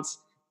Ian wants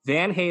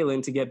Van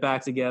Halen to get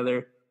back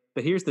together.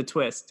 But here's the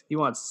twist. He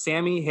wants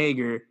Sammy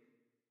Hagar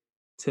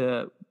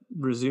to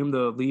resume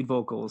the lead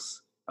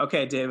vocals.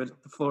 Okay, David,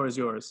 the floor is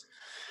yours.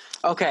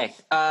 Okay,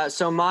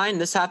 so mine,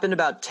 this happened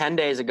about 10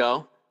 days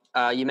ago.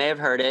 You may have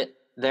heard it.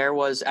 There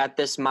was at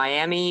this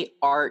Miami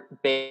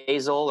Art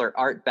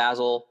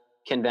Basel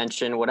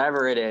convention,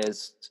 whatever it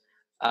is,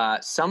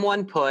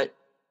 someone put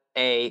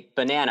a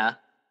banana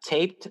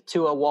taped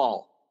to a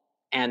wall,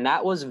 and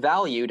that was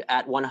valued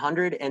at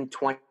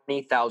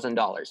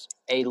 $120,000.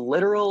 A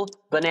literal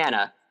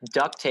banana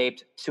duct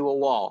taped to a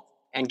wall.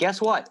 And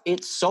guess what?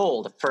 It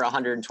sold for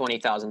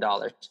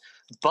 $120,000.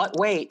 But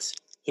wait,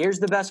 here's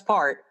the best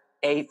part.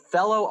 A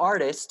fellow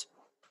artist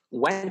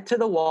went to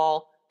the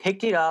wall,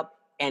 picked it up,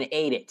 and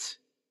ate it.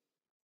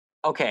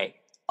 Okay,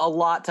 a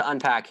lot to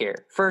unpack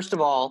here. First of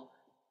all,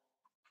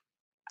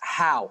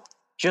 how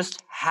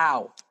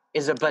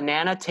is a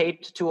banana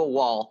taped to a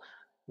wall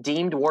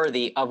deemed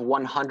worthy of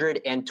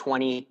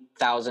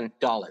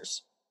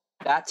 $120,000?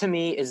 That to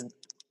me is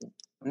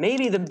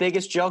maybe the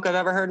biggest joke I've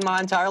ever heard in my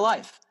entire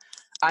life.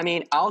 I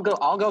mean, I'll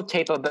go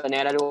tape a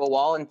banana to a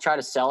wall and try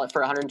to sell it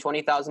for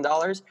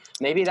 $120,000.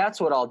 Maybe that's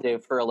what I'll do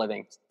for a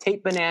living.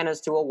 Tape bananas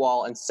to a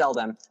wall and sell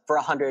them for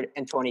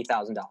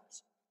 $120,000.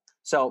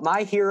 So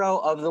my hero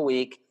of the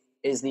week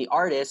is the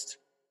artist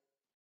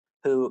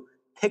who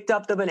picked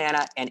up the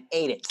banana and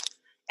ate it.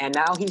 And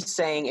now he's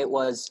saying it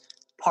was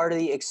part of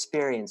the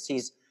experience.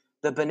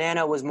 The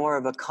banana was more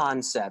of a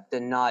concept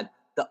and not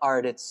the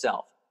art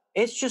itself.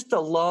 It's just a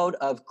load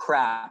of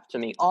crap to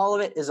me. All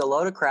of it is a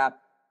load of crap.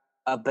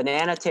 A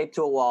banana taped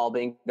to a wall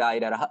being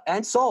valued at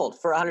and sold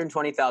for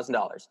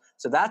 $120,000.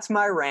 So that's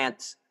my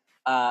rant.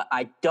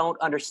 I don't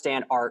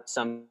understand art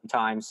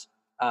sometimes.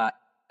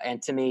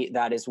 And to me,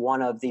 that is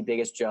one of the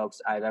biggest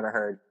jokes I've ever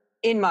heard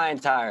in my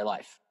entire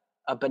life.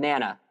 A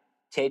banana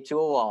taped to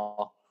a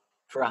wall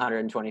for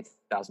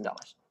 $120,000.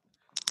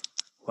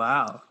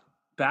 Wow.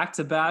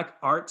 Back-to-back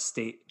art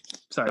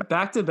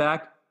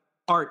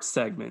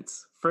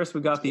segments. First,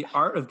 we got the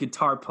art of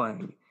guitar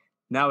playing.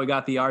 Now we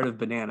got the art of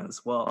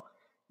bananas. Well,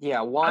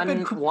 yeah,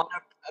 one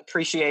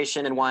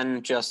appreciation and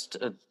one just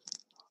a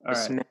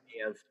smear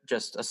of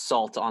just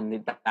assault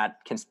on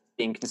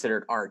being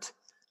considered art.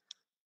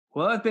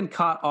 Well, I've been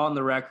caught on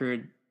the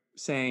record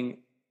saying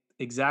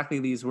exactly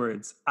these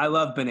words. I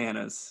love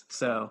bananas.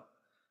 So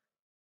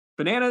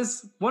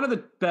bananas, one of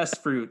the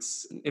best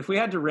fruits. If we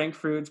had to rank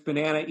fruits,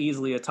 banana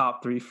easily a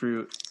top 3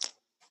 fruit.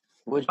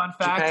 Would you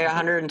pay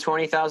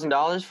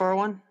 $120,000 for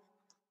one?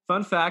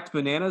 Fun fact,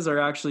 bananas are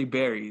actually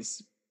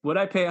berries. Would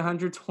I pay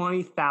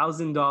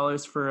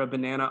 $120,000 for a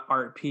banana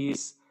art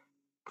piece?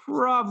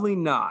 Probably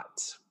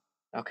not.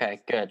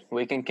 Okay, good.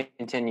 We can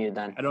continue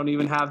then. I don't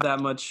even have that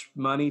much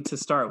money to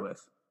start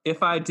with.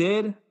 If I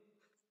did,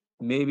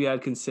 maybe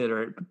I'd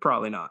consider it, but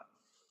probably not.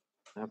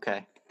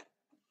 Okay.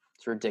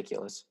 It's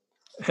ridiculous.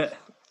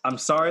 I'm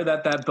sorry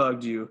that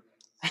bugged you.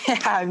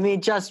 I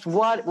mean, just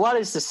what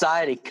is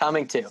society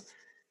coming to?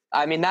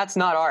 I mean, that's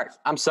not art.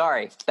 I'm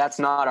sorry. That's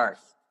not art.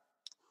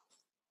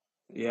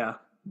 Yeah,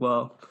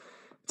 well,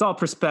 it's all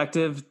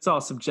perspective. It's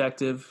all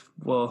subjective.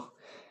 Well,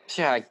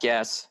 yeah, I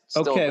guess.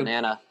 Still okay.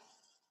 Banana.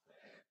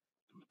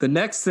 The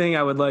next thing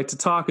I would like to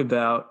talk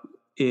about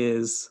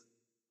is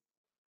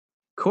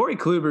Corey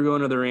Kluber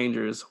going to the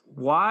Rangers.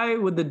 Why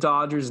would the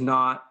Dodgers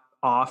not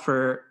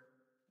offer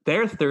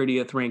their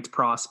 30th ranked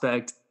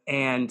prospect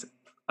and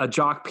a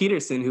Jock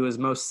Peterson, who is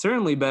most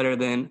certainly better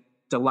than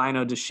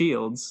Delino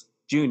DeShields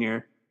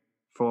Jr.,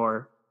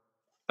 for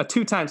a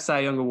 2-time Cy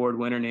Young Award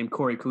winner named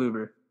Corey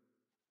Kluber?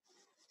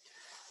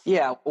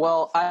 Yeah,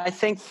 well, I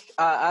think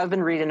I've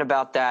been reading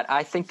about that.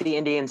 I think the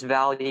Indians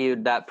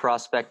valued that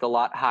prospect a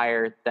lot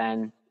higher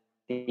than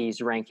these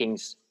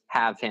rankings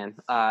have him.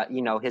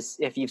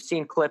 If you've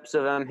seen clips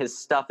of him, his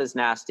stuff is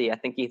nasty. I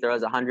think he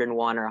throws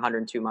 101 or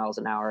 102 miles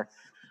an hour.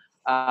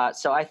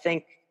 So I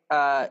think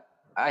the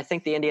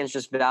Indians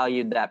just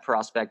valued that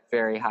prospect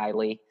very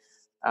highly,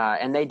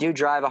 and they do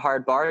drive a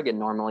hard bargain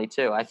normally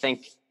too. I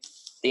think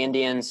the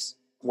Indians,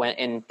 when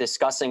in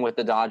discussing with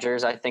the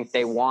Dodgers, I think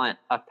they want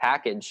a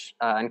package,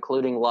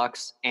 including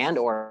Lux and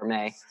or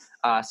May.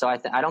 So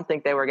I don't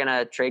think they were going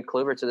to trade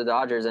Kluber to the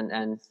Dodgers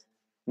and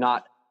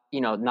not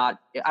not.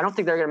 I don't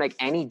think they're going to make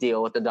any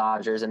deal with the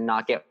Dodgers and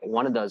not get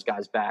one of those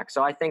guys back.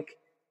 So I think,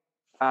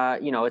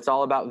 it's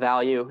all about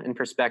value and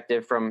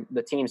perspective from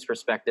the team's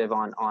perspective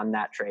on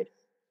that trade.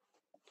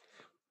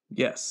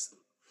 Yes.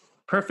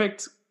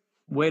 Perfect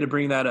way to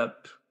bring that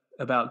up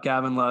about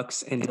Gavin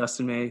Lux and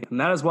Dustin May. And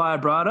that is why I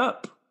brought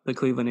up the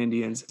Cleveland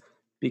Indians,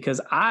 because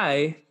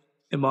I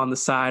am on the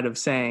side of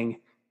saying,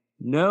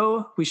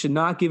 no, we should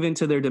not give in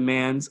to their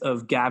demands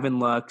of Gavin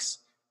Lux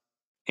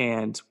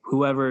and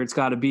whoever it's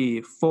got to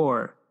be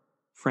for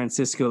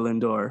Francisco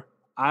Lindor.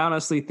 I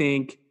honestly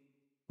think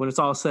when it's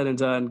all said and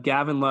done,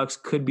 Gavin Lux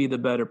could be the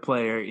better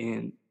player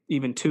in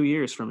even 2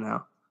 years from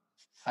now.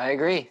 I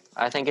agree.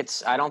 I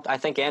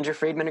think Andrew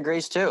Friedman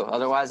agrees too.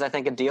 Otherwise, I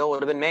think a deal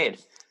would have been made.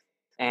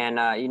 And,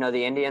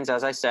 the Indians,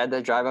 as I said,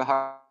 they drive a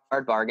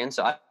hard bargain.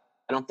 So I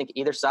don't think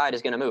either side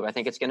is going to move. I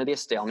think it's going to be a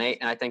stalemate.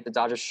 And I think the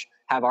Dodgers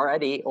have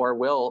already or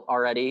will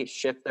already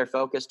shift their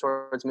focus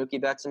towards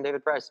Mookie Betts and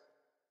David Price.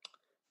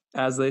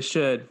 As they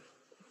should.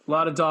 A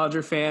lot of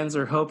Dodger fans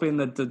are hoping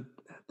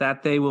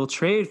that they will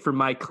trade for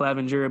Mike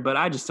Clevinger, but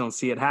I just don't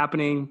see it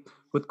happening.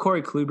 With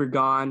Corey Kluber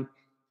gone,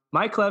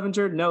 Mike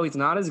Clevinger, no, he's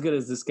not as good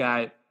as this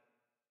guy.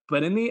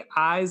 But in the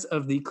eyes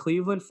of the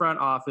Cleveland front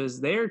office,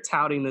 they are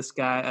touting this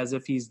guy as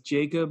if he's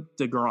Jacob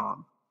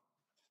deGrom.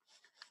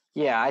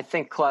 Yeah, I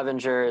think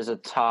Clevinger is a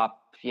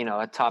top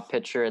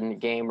pitcher in the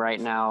game right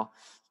now.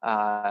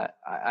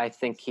 I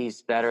think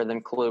he's better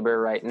than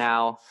Kluber right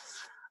now.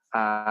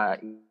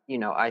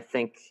 I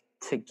think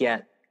to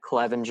get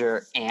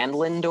Clevinger and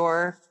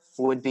Lindor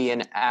would be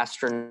an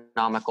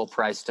astronomical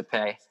price to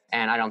pay.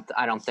 And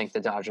I don't think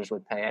the Dodgers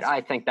would pay it.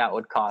 I think that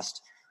would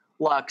cost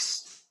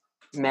Lux,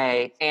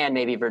 May, and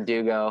maybe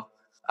Verdugo.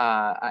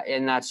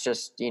 And that's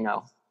just,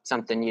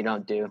 something you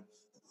don't do.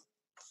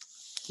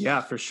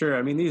 Yeah, for sure.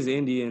 I mean, these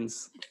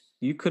Indians,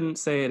 you couldn't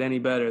say it any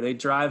better. They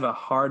drive a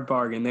hard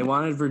bargain. They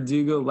wanted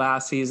Verdugo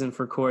last season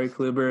for Corey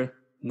Kluber.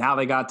 Now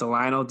they got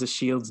Delino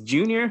DeShields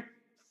Jr.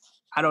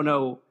 I don't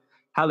know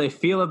how they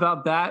feel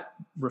about that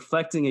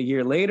reflecting a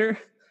year later.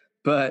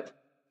 But,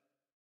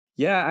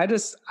 yeah,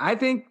 I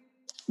think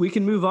we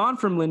can move on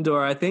from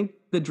Lindor. I think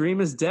the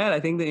dream is dead. I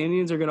think the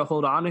Indians are going to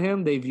hold on to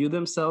him. They view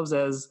themselves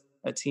as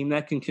a team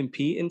that can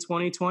compete in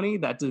 2020.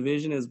 That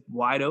division is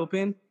wide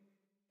open.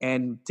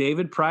 And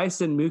David Price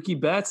and Mookie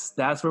Betts,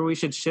 that's where we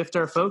should shift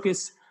our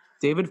focus.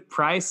 David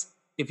Price,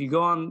 if you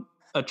go on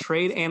a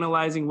trade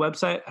analyzing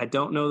website, I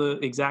don't know the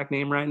exact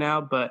name right now,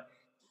 but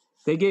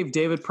they gave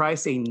David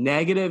Price a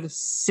negative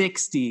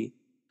 60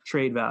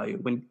 trade value.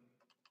 When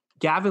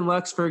Gavin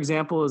Lux, for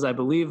example, is, I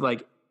believe,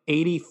 like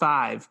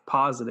 85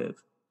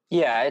 positive.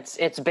 Yeah, it's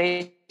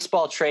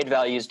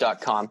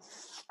baseballtradevalues.com.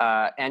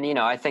 And,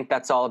 I think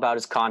that's all about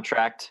his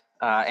contract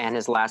and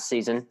his last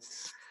season.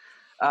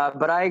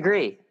 But I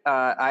agree.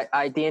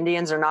 The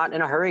Indians are not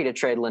in a hurry to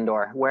trade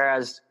Lindor,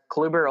 whereas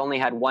Kluber only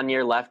had 1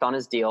 year left on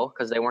his deal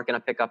because they weren't going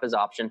to pick up his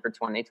option for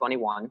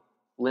 2021.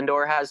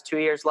 Lindor has 2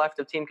 years left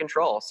of team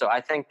control. So I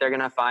think they're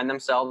going to find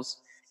themselves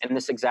in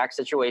this exact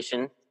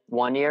situation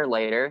 1 year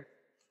later,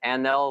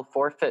 and they'll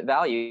forfeit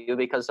value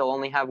because they'll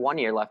only have 1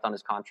 year left on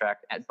his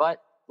contract.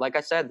 But like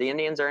I said, the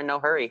Indians are in no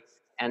hurry,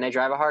 and they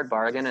drive a hard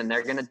bargain, and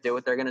they're going to do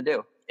what they're going to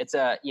do. It's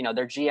their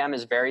GM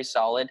is very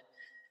solid.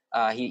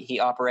 He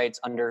operates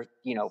under,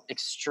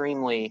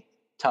 extremely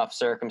tough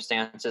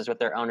circumstances with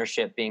their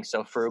ownership being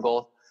so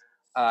frugal.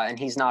 And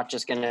he's not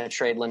just going to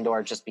trade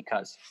Lindor just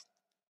because.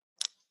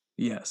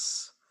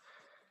 Yes.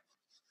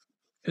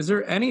 Is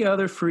there any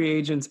other free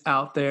agents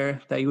out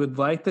there that you would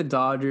like the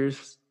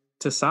Dodgers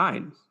to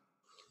sign?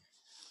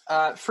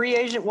 Free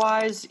agent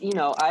wise,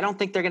 I don't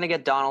think they're going to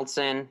get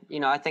Donaldson.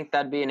 I think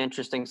that'd be an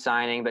interesting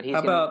signing, but he's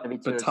going to be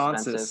too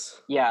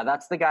expensive. Yeah,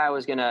 that's the guy I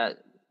was going to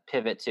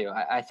pivot to.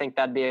 I think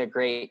that'd be a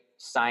great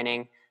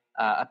signing.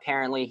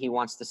 Apparently he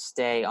wants to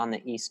stay on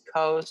the East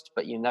Coast,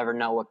 but you never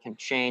know what can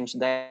change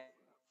there.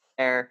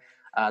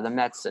 The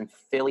Mets and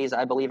Phillies,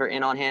 I believe, are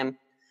in on him.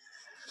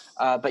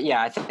 But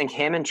yeah, I think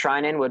him and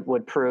Trinan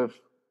would prove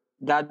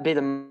that'd be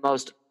the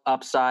most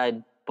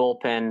upside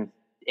bullpen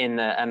in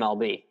the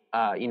MLB.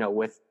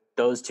 With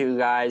those two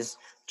guys,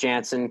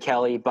 Jansen,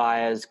 Kelly,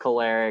 Baez,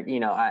 Kolarek,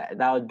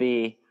 that would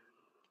be,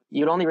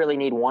 you'd only really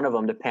need one of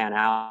them to pan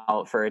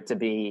out for it to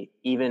be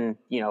even,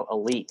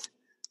 elite.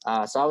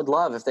 So I would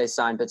love if they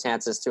signed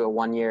Betances to a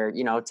 1 year,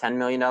 $10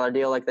 million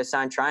deal like they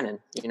signed Trinan,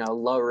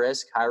 low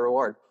risk, high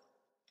reward.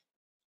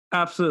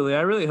 Absolutely.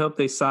 I really hope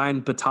they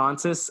sign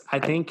Betances. I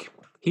think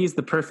he's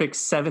the perfect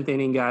seventh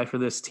inning guy for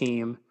this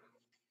team.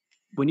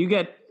 When you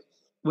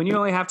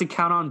only have to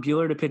count on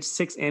Buehler to pitch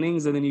 6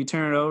 innings and then you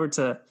turn it over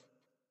to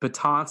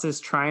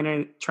Betances,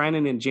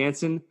 Trinan, and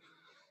Jansen,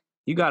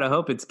 you got to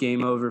hope it's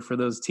game over for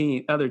those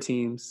other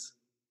teams.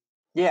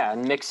 Yeah,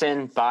 and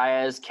Mixon,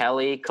 Baez,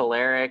 Kelly,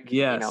 Kolarek,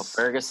 yes.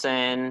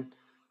 Ferguson,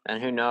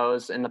 and who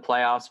knows, in the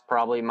playoffs,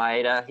 probably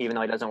Maeda, even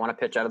though he doesn't want to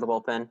pitch out of the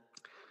bullpen.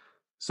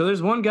 So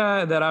there's one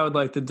guy that I would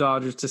like the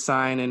Dodgers to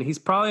sign, and he's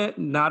probably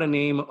not a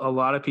name a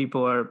lot of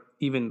people are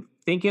even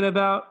thinking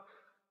about,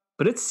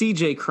 but it's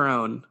C.J.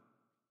 Cron.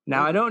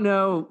 Now, I don't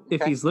know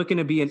if he's looking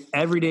to be an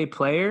everyday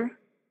player,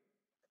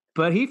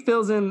 but he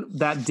fills in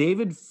that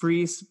David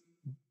Freese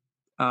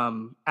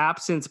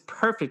absence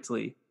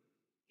perfectly.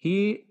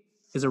 He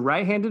is a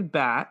right-handed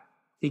bat.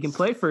 He can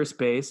play first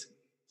base.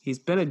 He's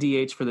been a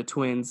DH for the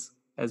Twins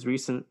as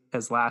recent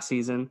as last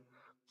season.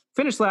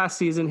 Finished last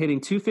season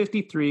hitting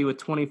 .253 with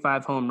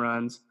 25 home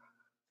runs.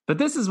 But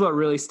this is what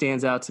really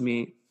stands out to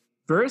me.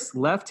 Versus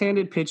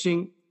left-handed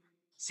pitching,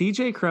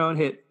 CJ Cron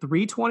hit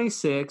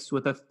 .326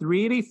 with a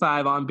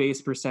 .385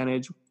 on-base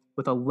percentage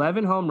with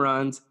 11 home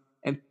runs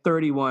and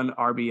 31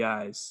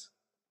 RBIs.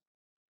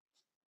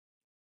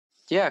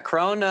 Yeah,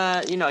 Crone,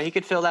 he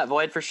could fill that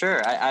void for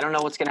sure. I don't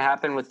know what's going to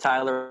happen with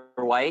Tyler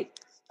White,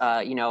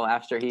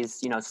 after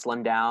he's,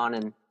 slimmed down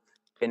and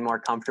been more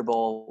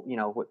comfortable,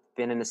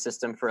 been in the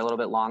system for a little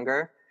bit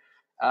longer.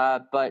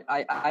 But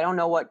I don't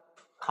know what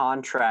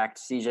contract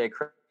CJ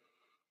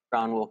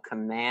Cron will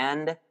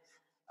command.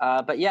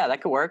 But yeah, that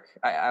could work.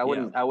 I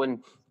wouldn't,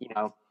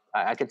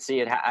 I could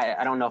see it.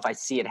 I don't know if I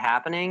see it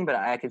happening, but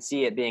I could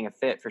see it being a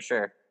fit for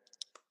sure.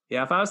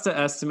 Yeah, if I was to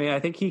estimate,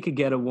 I think he could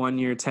get a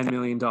 1-year, $10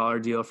 million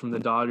deal from the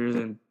Dodgers,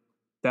 and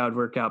that would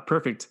work out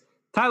perfect.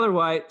 Tyler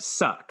White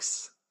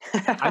sucks.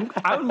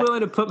 I'm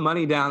willing to put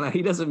money down that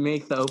he doesn't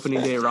make the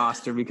opening day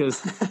roster because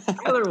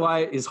Tyler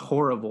White is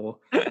horrible.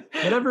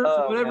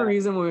 For whatever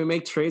reason, when we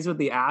make trades with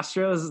the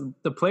Astros,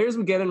 the players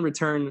we get in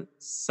return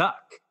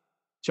suck.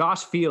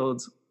 Josh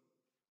Fields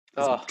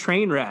is a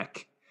train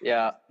wreck.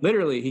 Yeah.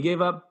 Literally, he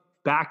gave up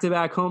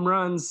back-to-back home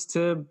runs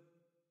to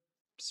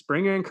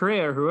Springer and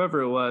Correa, or whoever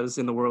it was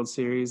in the World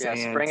Series. Yeah,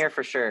 Springer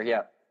for sure,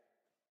 yeah.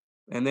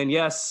 And then,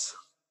 yes,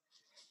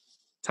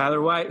 Tyler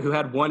White, who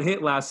had one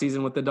hit last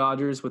season with the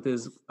Dodgers with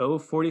his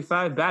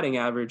 .045 batting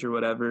average or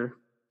whatever.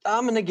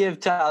 I'm going to give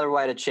Tyler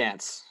White a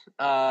chance.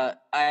 I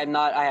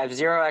have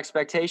zero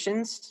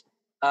expectations,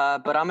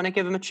 but I'm going to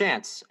give him a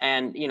chance.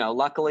 And,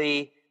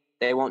 luckily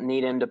they won't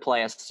need him to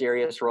play a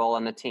serious role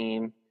on the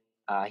team.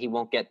 He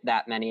won't get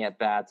that many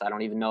at-bats. I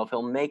don't even know if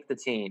he'll make the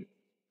team.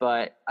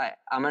 But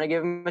I'm going to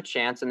give him a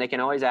chance, and they can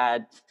always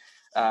add,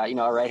 a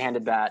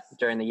right-handed bat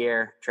during the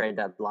year trade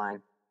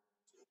deadline.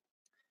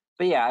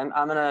 But yeah,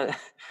 I'm going to,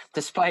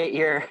 despite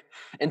your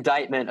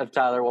indictment of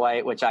Tyler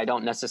White, which I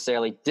don't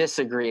necessarily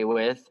disagree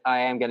with,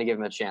 I am going to give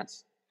him a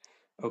chance.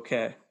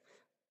 Okay.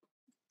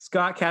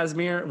 Scott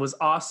Kazmir was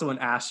also an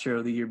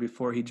Astro the year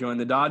before he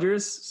joined the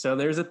Dodgers, so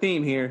there's a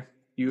theme here.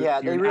 You're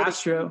they an really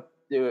Astro.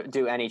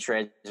 Do any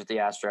trades with the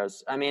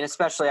Astros. I mean,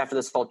 especially after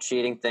this whole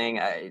cheating thing,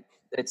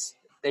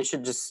 they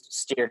should just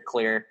steer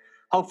clear.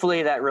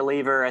 Hopefully that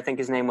reliever, I think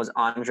his name was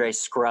Andre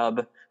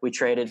Scrub, we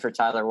traded for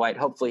Tyler White.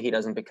 Hopefully he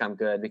doesn't become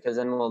good because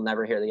then we'll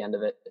never hear the end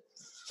of it.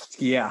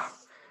 Yeah.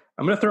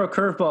 I'm going to throw a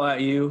curveball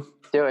at you.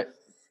 Do it.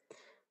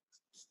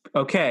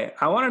 Okay.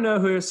 I want to know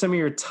who some of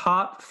your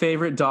top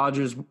favorite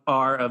Dodgers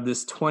are of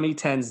this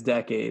 2010s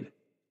decade.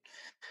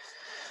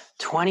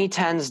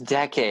 2010s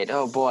decade.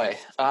 Oh, boy.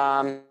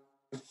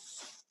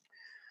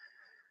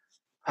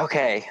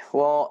 Okay.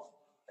 Well,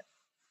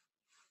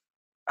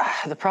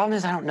 the problem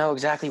is I don't know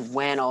exactly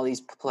when all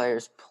these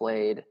players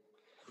played.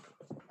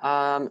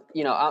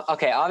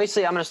 Okay,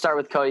 obviously I'm going to start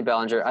with Cody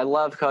Bellinger. I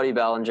love Cody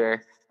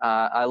Bellinger.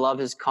 I love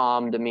his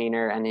calm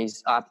demeanor, and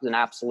he's an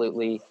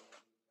absolutely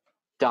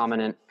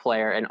dominant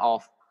player in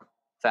all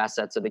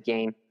facets of the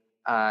game.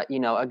 A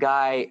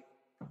guy,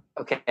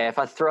 okay, if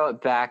I throw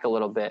it back a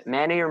little bit,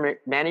 Manny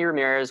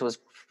Ramirez was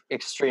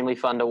extremely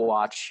fun to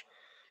watch.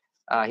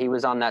 He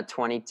was on that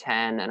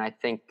 2010 and I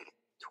think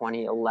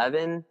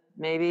 2011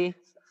 maybe.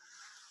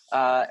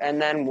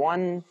 And then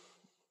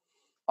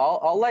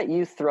I'll let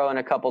you throw in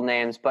a couple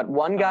names, but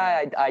one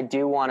guy I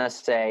do want to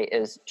say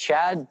is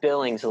Chad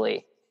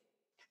Billingsley.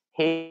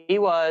 He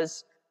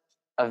was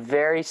a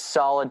very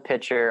solid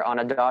pitcher on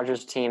a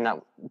Dodgers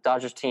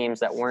teams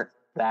that weren't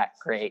that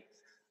great.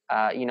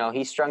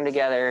 He strung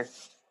together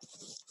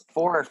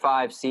 4 or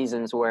 5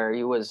 seasons where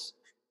he was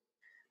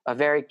a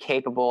very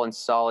capable and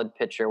solid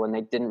pitcher when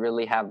they didn't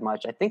really have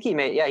much. I think he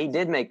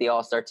did make the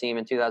All-Star team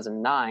in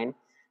 2009.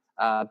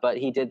 But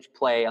he did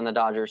play on the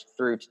Dodgers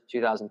through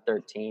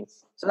 2013.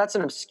 So that's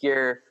an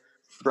obscure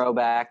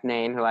throwback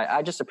name who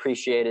I just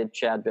appreciated,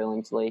 Chad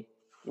Billingsley.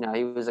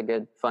 He was a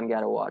good, fun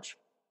guy to watch.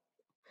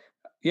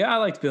 Yeah, I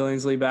liked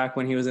Billingsley back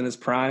when he was in his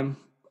prime.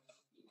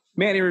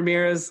 Manny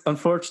Ramirez,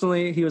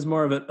 unfortunately, he was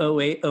more of an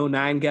 08,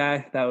 09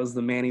 guy. That was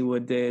the Manny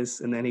Wood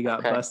days, and then he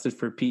got busted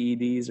for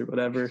PEDs or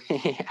whatever.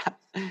 Yeah.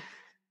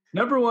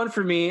 Number 1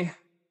 for me,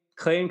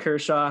 Clayton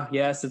Kershaw.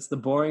 Yes, it's the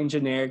boring,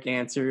 generic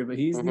answer, but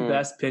he's the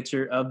best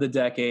pitcher of the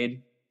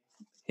decade.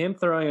 Him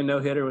throwing a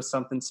no-hitter was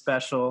something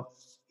special.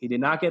 He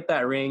did not get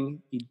that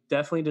ring. He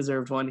definitely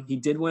deserved one. He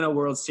did win a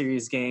World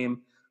Series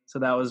game, so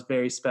that was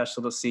very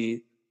special to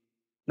see.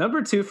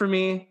 Number 2 for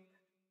me,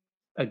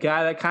 a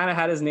guy that kind of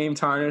had his name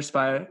tarnished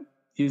by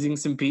using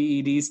some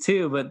PEDs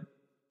too, but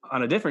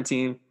on a different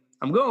team.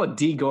 I'm going with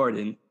D.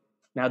 Gordon.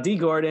 Now, D.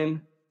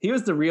 Gordon, he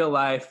was the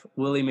real-life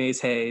Willie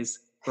Mays Hayes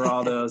for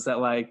all those that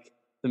like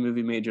the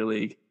movie Major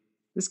League.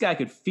 This guy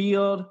could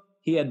field.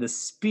 He had the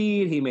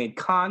speed. He made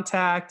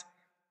contact.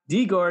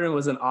 D. Gordon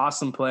was an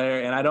awesome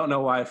player, and I don't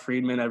know why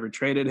Friedman ever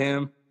traded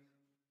him.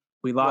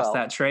 We lost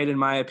that trade, in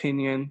my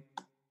opinion.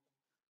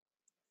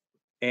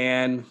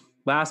 And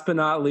last but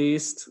not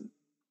least,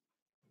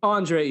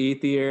 Andre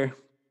Ethier.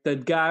 The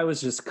guy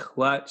was just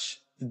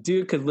clutch. The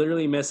dude could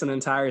literally miss an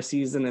entire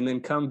season and then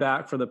come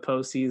back for the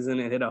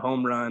postseason and hit a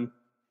home run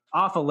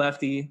off a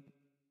lefty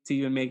to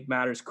even make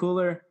matters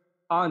cooler.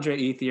 Andre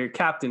Ethier,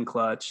 Captain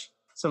Clutch,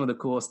 some of the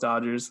coolest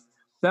Dodgers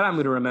that I'm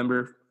going to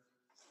remember.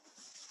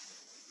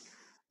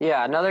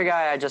 Yeah, another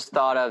guy I just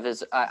thought of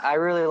is I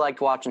really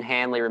liked watching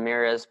Hanley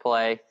Ramirez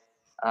play.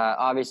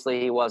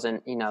 Obviously, he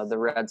wasn't, the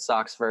Red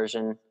Sox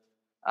version,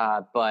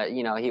 but,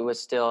 he was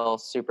still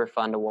super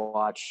fun to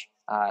watch.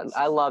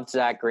 I loved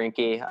Zach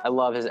Greinke. I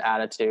love his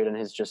attitude and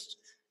his just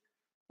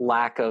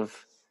lack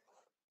of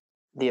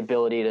the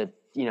ability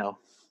to,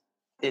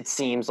 it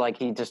seems like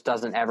he just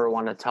doesn't ever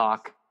want to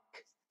talk.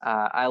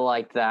 I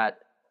like that.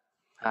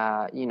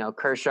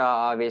 Kershaw,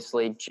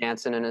 obviously,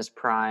 Jansen in his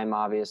prime,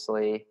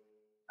 obviously.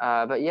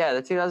 But yeah,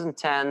 the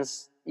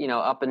 2010s,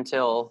 up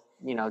until,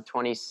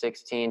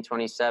 2016,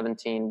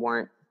 2017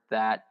 weren't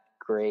that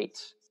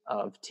great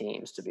of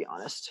teams, to be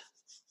honest.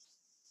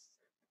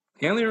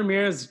 Hanley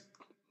Ramirez,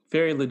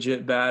 very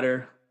legit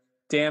batter.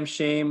 Damn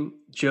shame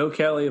Joe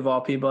Kelly, of all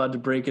people, had to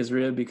break his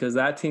rib because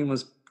that team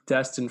was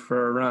destined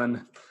for a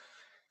run.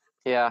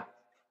 Yeah.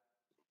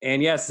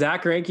 And yes,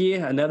 Zach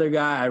Greinke, another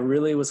guy I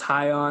really was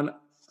high on.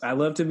 I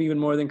loved him even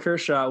more than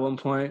Kershaw at one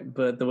point,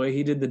 but the way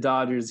he did the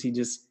Dodgers,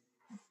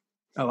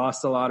 I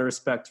lost a lot of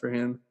respect for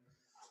him.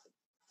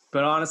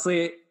 But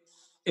honestly,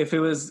 if it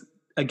was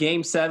a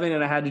Game 7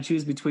 and I had to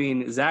choose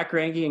between Zach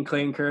Greinke and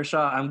Clayton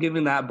Kershaw, I'm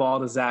giving that ball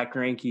to Zach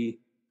Greinke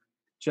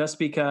just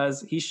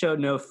because he showed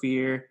no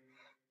fear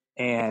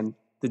and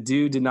the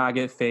dude did not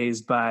get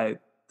fazed by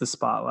the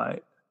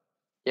spotlight.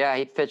 Yeah,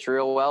 he pitched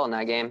real well in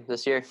that game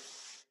this year.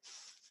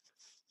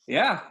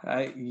 Yeah,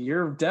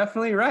 you're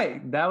definitely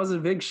right. That was a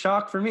big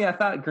shock for me. I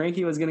thought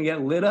Greinke was going to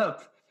get lit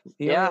up.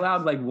 He only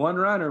allowed like one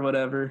run or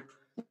whatever.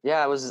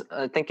 Yeah,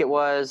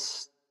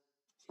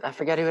 I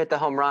forget who hit the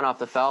home run off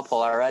the foul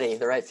pole already,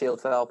 the right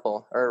field foul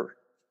pole. Or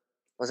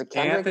was it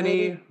Kendrick?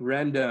 Anthony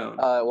Rendon.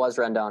 It was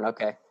Rendon.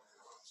 Okay.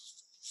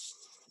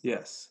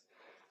 Yes.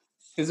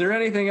 Is there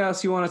anything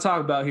else you want to talk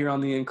about here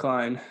on the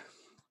Incline?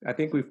 I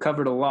think we've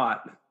covered a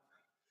lot.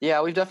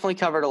 Yeah, we've definitely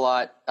covered a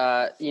lot.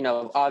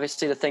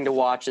 Obviously the thing to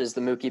watch is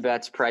the Mookie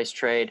Betts price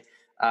trade.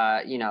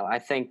 I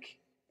think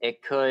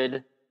it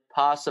could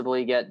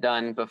possibly get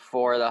done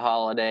before the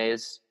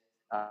holidays.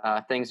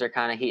 Things are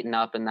kind of heating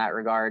up in that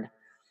regard.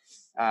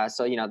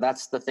 So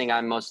that's the thing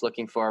I'm most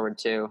looking forward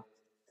to.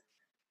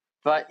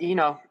 But,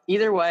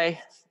 either way,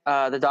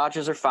 the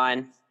Dodgers are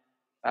fine.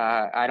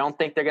 I don't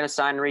think they're going to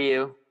sign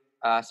Ryu.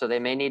 So they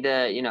may need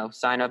to,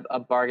 sign a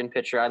bargain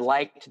pitcher. I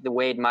liked the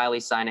Wade Miley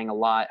signing a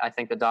lot. I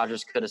think the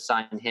Dodgers could have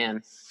signed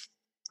him.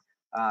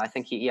 I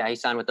think he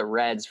signed with the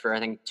Reds for,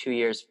 2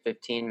 years,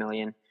 $15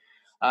 million.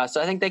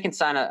 So I think they can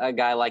sign a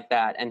guy like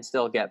that and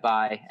still get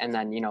by and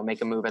then,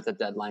 make a move at the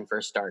deadline for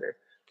a starter.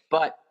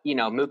 But,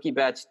 Mookie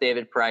Betts,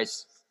 David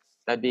Price,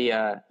 that'd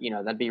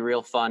be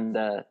real fun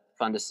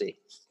to see.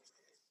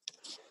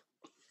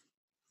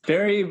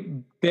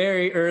 Very,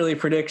 very early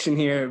prediction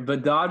here,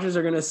 but Dodgers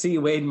are going to see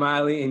Wade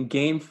Miley in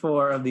Game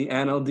 4 of the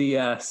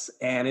NLDS,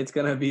 and it's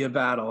going to be a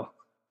battle.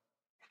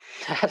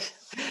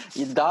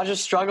 The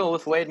Dodgers struggle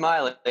with Wade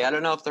Miley. I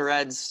don't know if the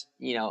Reds,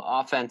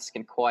 offense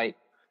can quite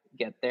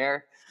get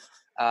there,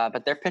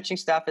 but their pitching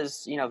staff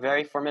is,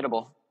 very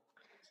formidable.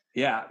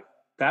 Yeah,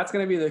 that's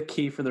going to be the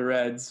key for the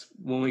Reds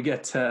when we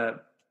get to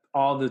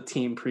all the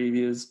team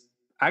previews.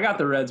 I got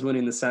the Reds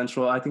winning the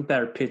Central. I think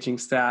their pitching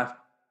staff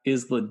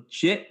is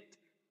legit.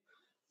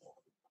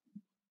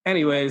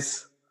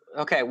 Anyways.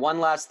 Okay, one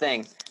last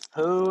thing.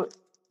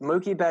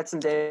 Mookie Betts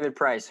and David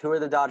Price, who are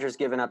the Dodgers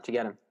giving up to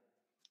get him?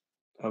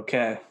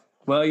 Okay.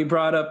 Well, you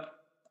brought up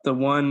the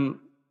one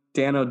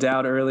Dan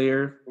O'Dowd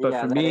earlier, but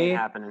for me, ain't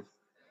happening.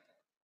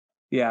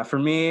 Yeah, for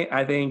me,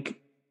 I think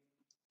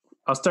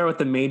I'll start with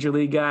the major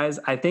league guys.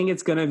 I think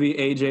it's going to be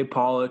AJ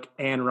Pollock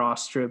and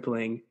Ross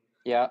Stripling.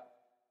 Yeah.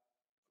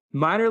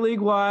 Minor league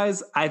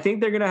wise, I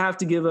think they're going to have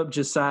to give up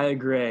Josiah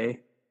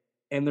Gray.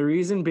 And the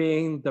reason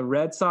being, the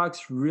Red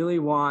Sox really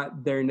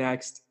want their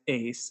next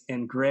ace.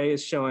 And Gray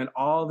is showing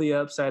all the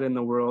upside in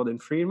the world.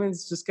 And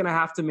Friedman's just going to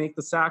have to make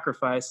the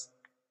sacrifice.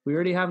 We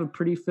already have a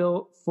pretty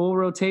full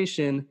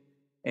rotation.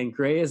 And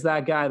Gray is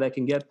that guy that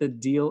can get the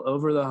deal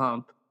over the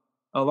hump.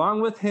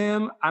 Along with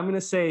him, I'm going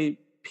to say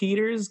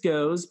Peters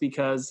goes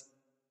because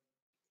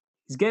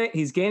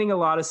he's gaining a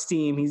lot of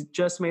steam. He's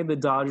just made the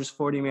Dodgers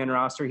 40-man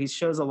roster. He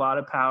shows a lot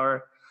of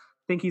power.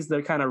 I think he's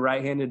the kind of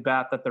right-handed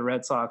bat that the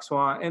Red Sox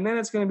want. And then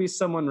it's going to be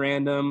someone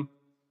random,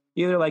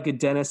 either like a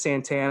Dennis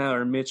Santana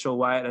or Mitchell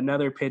White,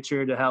 another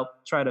pitcher to help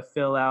try to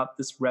fill out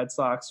this Red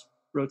Sox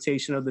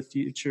rotation of the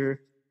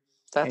future.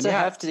 That's a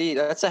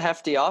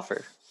hefty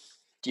offer.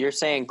 You're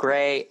saying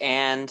Gray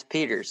and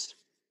Peters.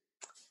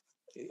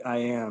 I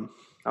am.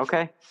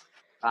 Okay.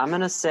 I'm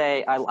going to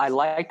say I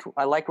like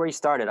where you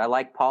started. I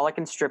like Pollock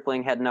and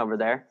Stripling heading over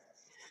there.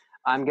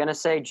 I'm going to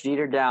say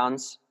Jeter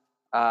Downs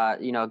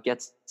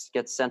gets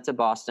sent to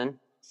Boston.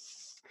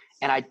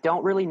 And I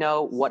don't really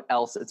know what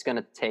else it's going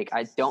to take.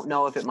 I don't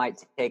know if it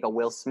might take a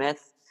Will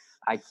Smith.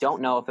 I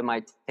don't know if it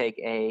might take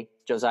a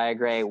Josiah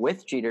Gray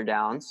with Jeter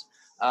Downs.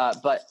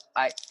 But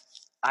I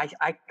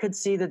could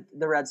see the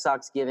Red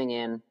Sox giving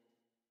in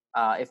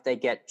if they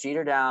get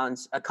Jeter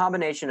Downs, a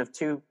combination of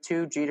two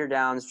Jeter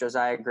Downs,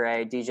 Josiah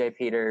Gray, DJ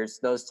Peters,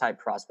 those type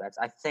prospects.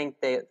 I think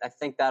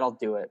that'll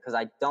do it because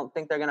I don't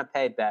think they're going to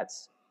pay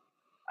Betts,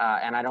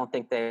 and I don't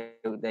think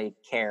they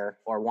care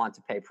or want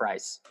to pay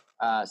Price.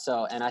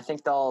 And I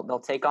think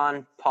they'll take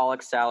on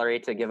Pollock's salary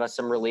to give us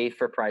some relief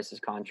for Price's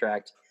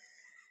contract.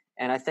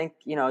 And I think,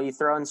 you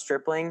throw in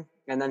Stripling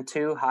and then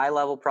 2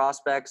 high-level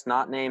prospects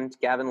not named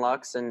Gavin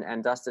Lux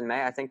and Dustin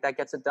May. I think that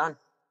gets it done.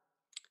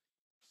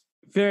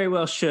 Very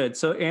well should.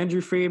 So,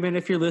 Andrew Friedman,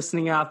 if you're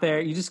listening out there,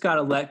 you just got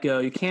to let go.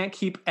 You can't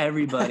keep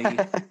everybody.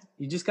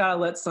 You just got to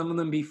let some of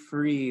them be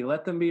free.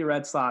 Let them be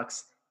Red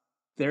Sox.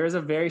 There is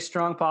a very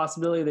strong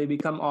possibility they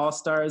become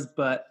all-stars,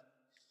 but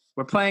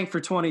we're playing for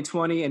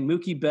 2020, and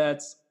Mookie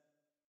Betts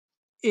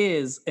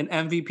is an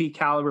MVP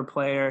caliber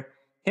player.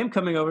 Him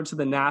coming over to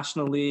the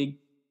National League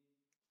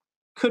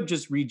could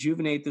just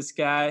rejuvenate this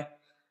guy.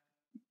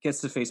 Gets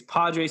to face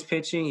Padres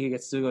pitching. He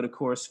gets to go to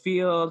Coors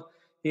Field.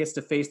 He has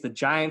to face the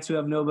Giants, who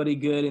have nobody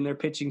good in their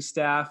pitching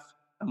staff,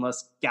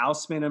 unless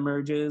Gaussman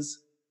emerges.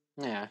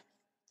 Yeah.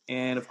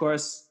 And, of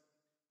course,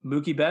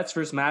 Mookie Betts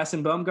versus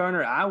Madison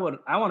Bumgarner. I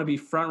want to be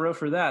front row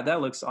for that.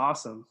 That looks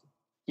awesome.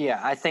 Yeah,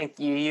 I think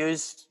you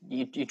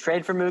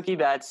trade for Mookie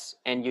Betts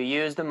and you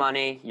use the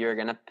money you're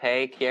going to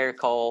pay Garrett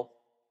Cole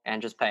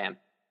and just pay him.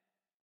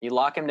 You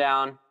lock him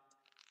down.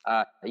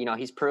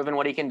 He's proven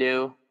what he can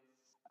do.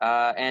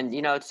 And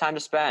it's time to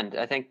spend.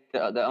 I think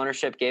the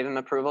ownership gave him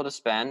approval to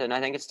spend, and I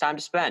think it's time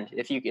to spend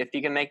if you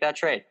can make that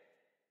trade.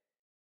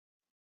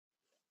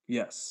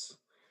 Yes.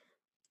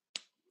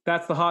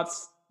 That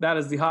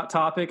is the hot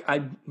topic.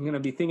 I'm going to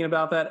be thinking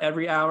about that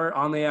every hour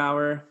on the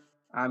hour.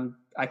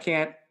 I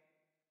can't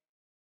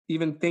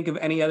even think of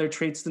any other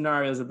trade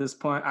scenarios at this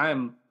point. I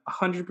am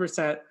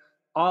 100%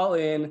 all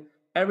in.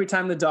 Every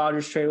time the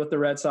Dodgers trade with the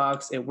Red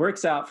Sox, it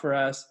works out for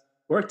us.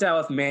 Worked out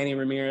with Manny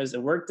Ramirez.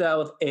 It worked out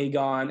with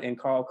Agon and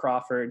Carl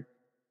Crawford.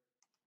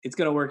 It's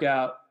going to work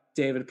out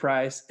David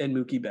Price and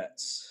Mookie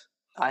Betts.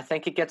 I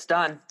think it gets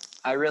done.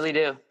 I really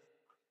do.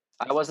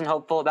 I wasn't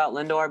hopeful about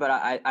Lindor, but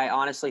I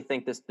honestly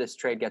think this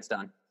trade gets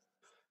done.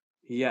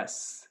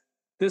 Yes.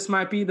 This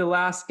might be the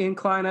last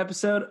Incline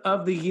episode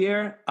of the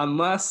year,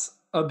 unless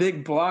a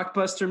big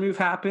blockbuster move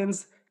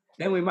happens.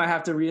 Then we might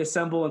have to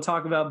reassemble and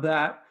talk about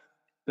that.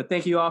 But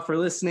thank you all for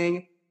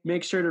listening.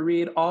 Make sure to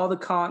read all the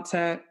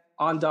content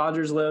on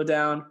Dodgers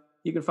Lowdown.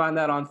 You can find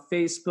that on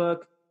Facebook,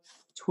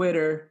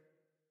 Twitter,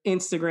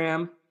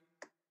 Instagram.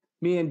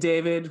 Me and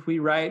David, we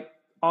write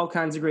all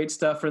kinds of great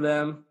stuff for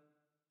them,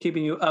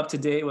 keeping you up to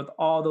date with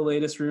all the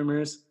latest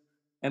rumors.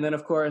 And then,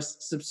 of course,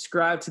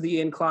 subscribe to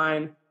The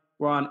Incline.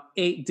 We're on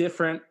 8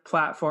 different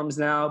platforms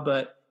now,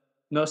 but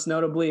most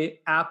notably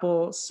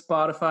Apple,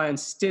 Spotify, and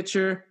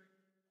Stitcher.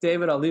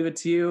 David, I'll leave it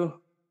to you.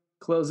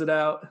 Close it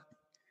out.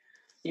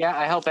 Yeah,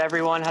 I hope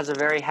everyone has a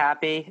very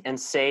happy and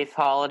safe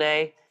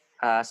holiday.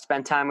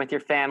 Spend time with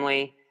your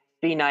family.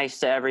 Be nice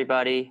to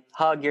everybody.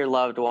 Hug your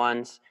loved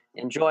ones.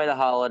 Enjoy the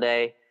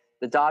holiday.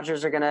 The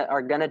Dodgers are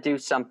gonna do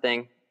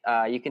something.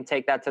 You can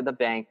take that to the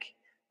bank.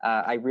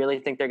 I really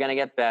think they're gonna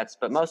get Betts,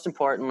 but most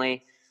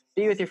importantly,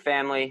 be with your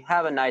family.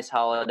 Have a nice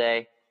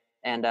holiday,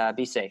 and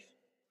be safe.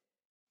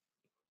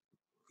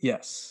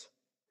 Yes.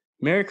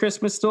 Merry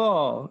Christmas to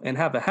all, and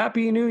have a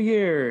happy new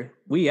year.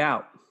 We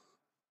out.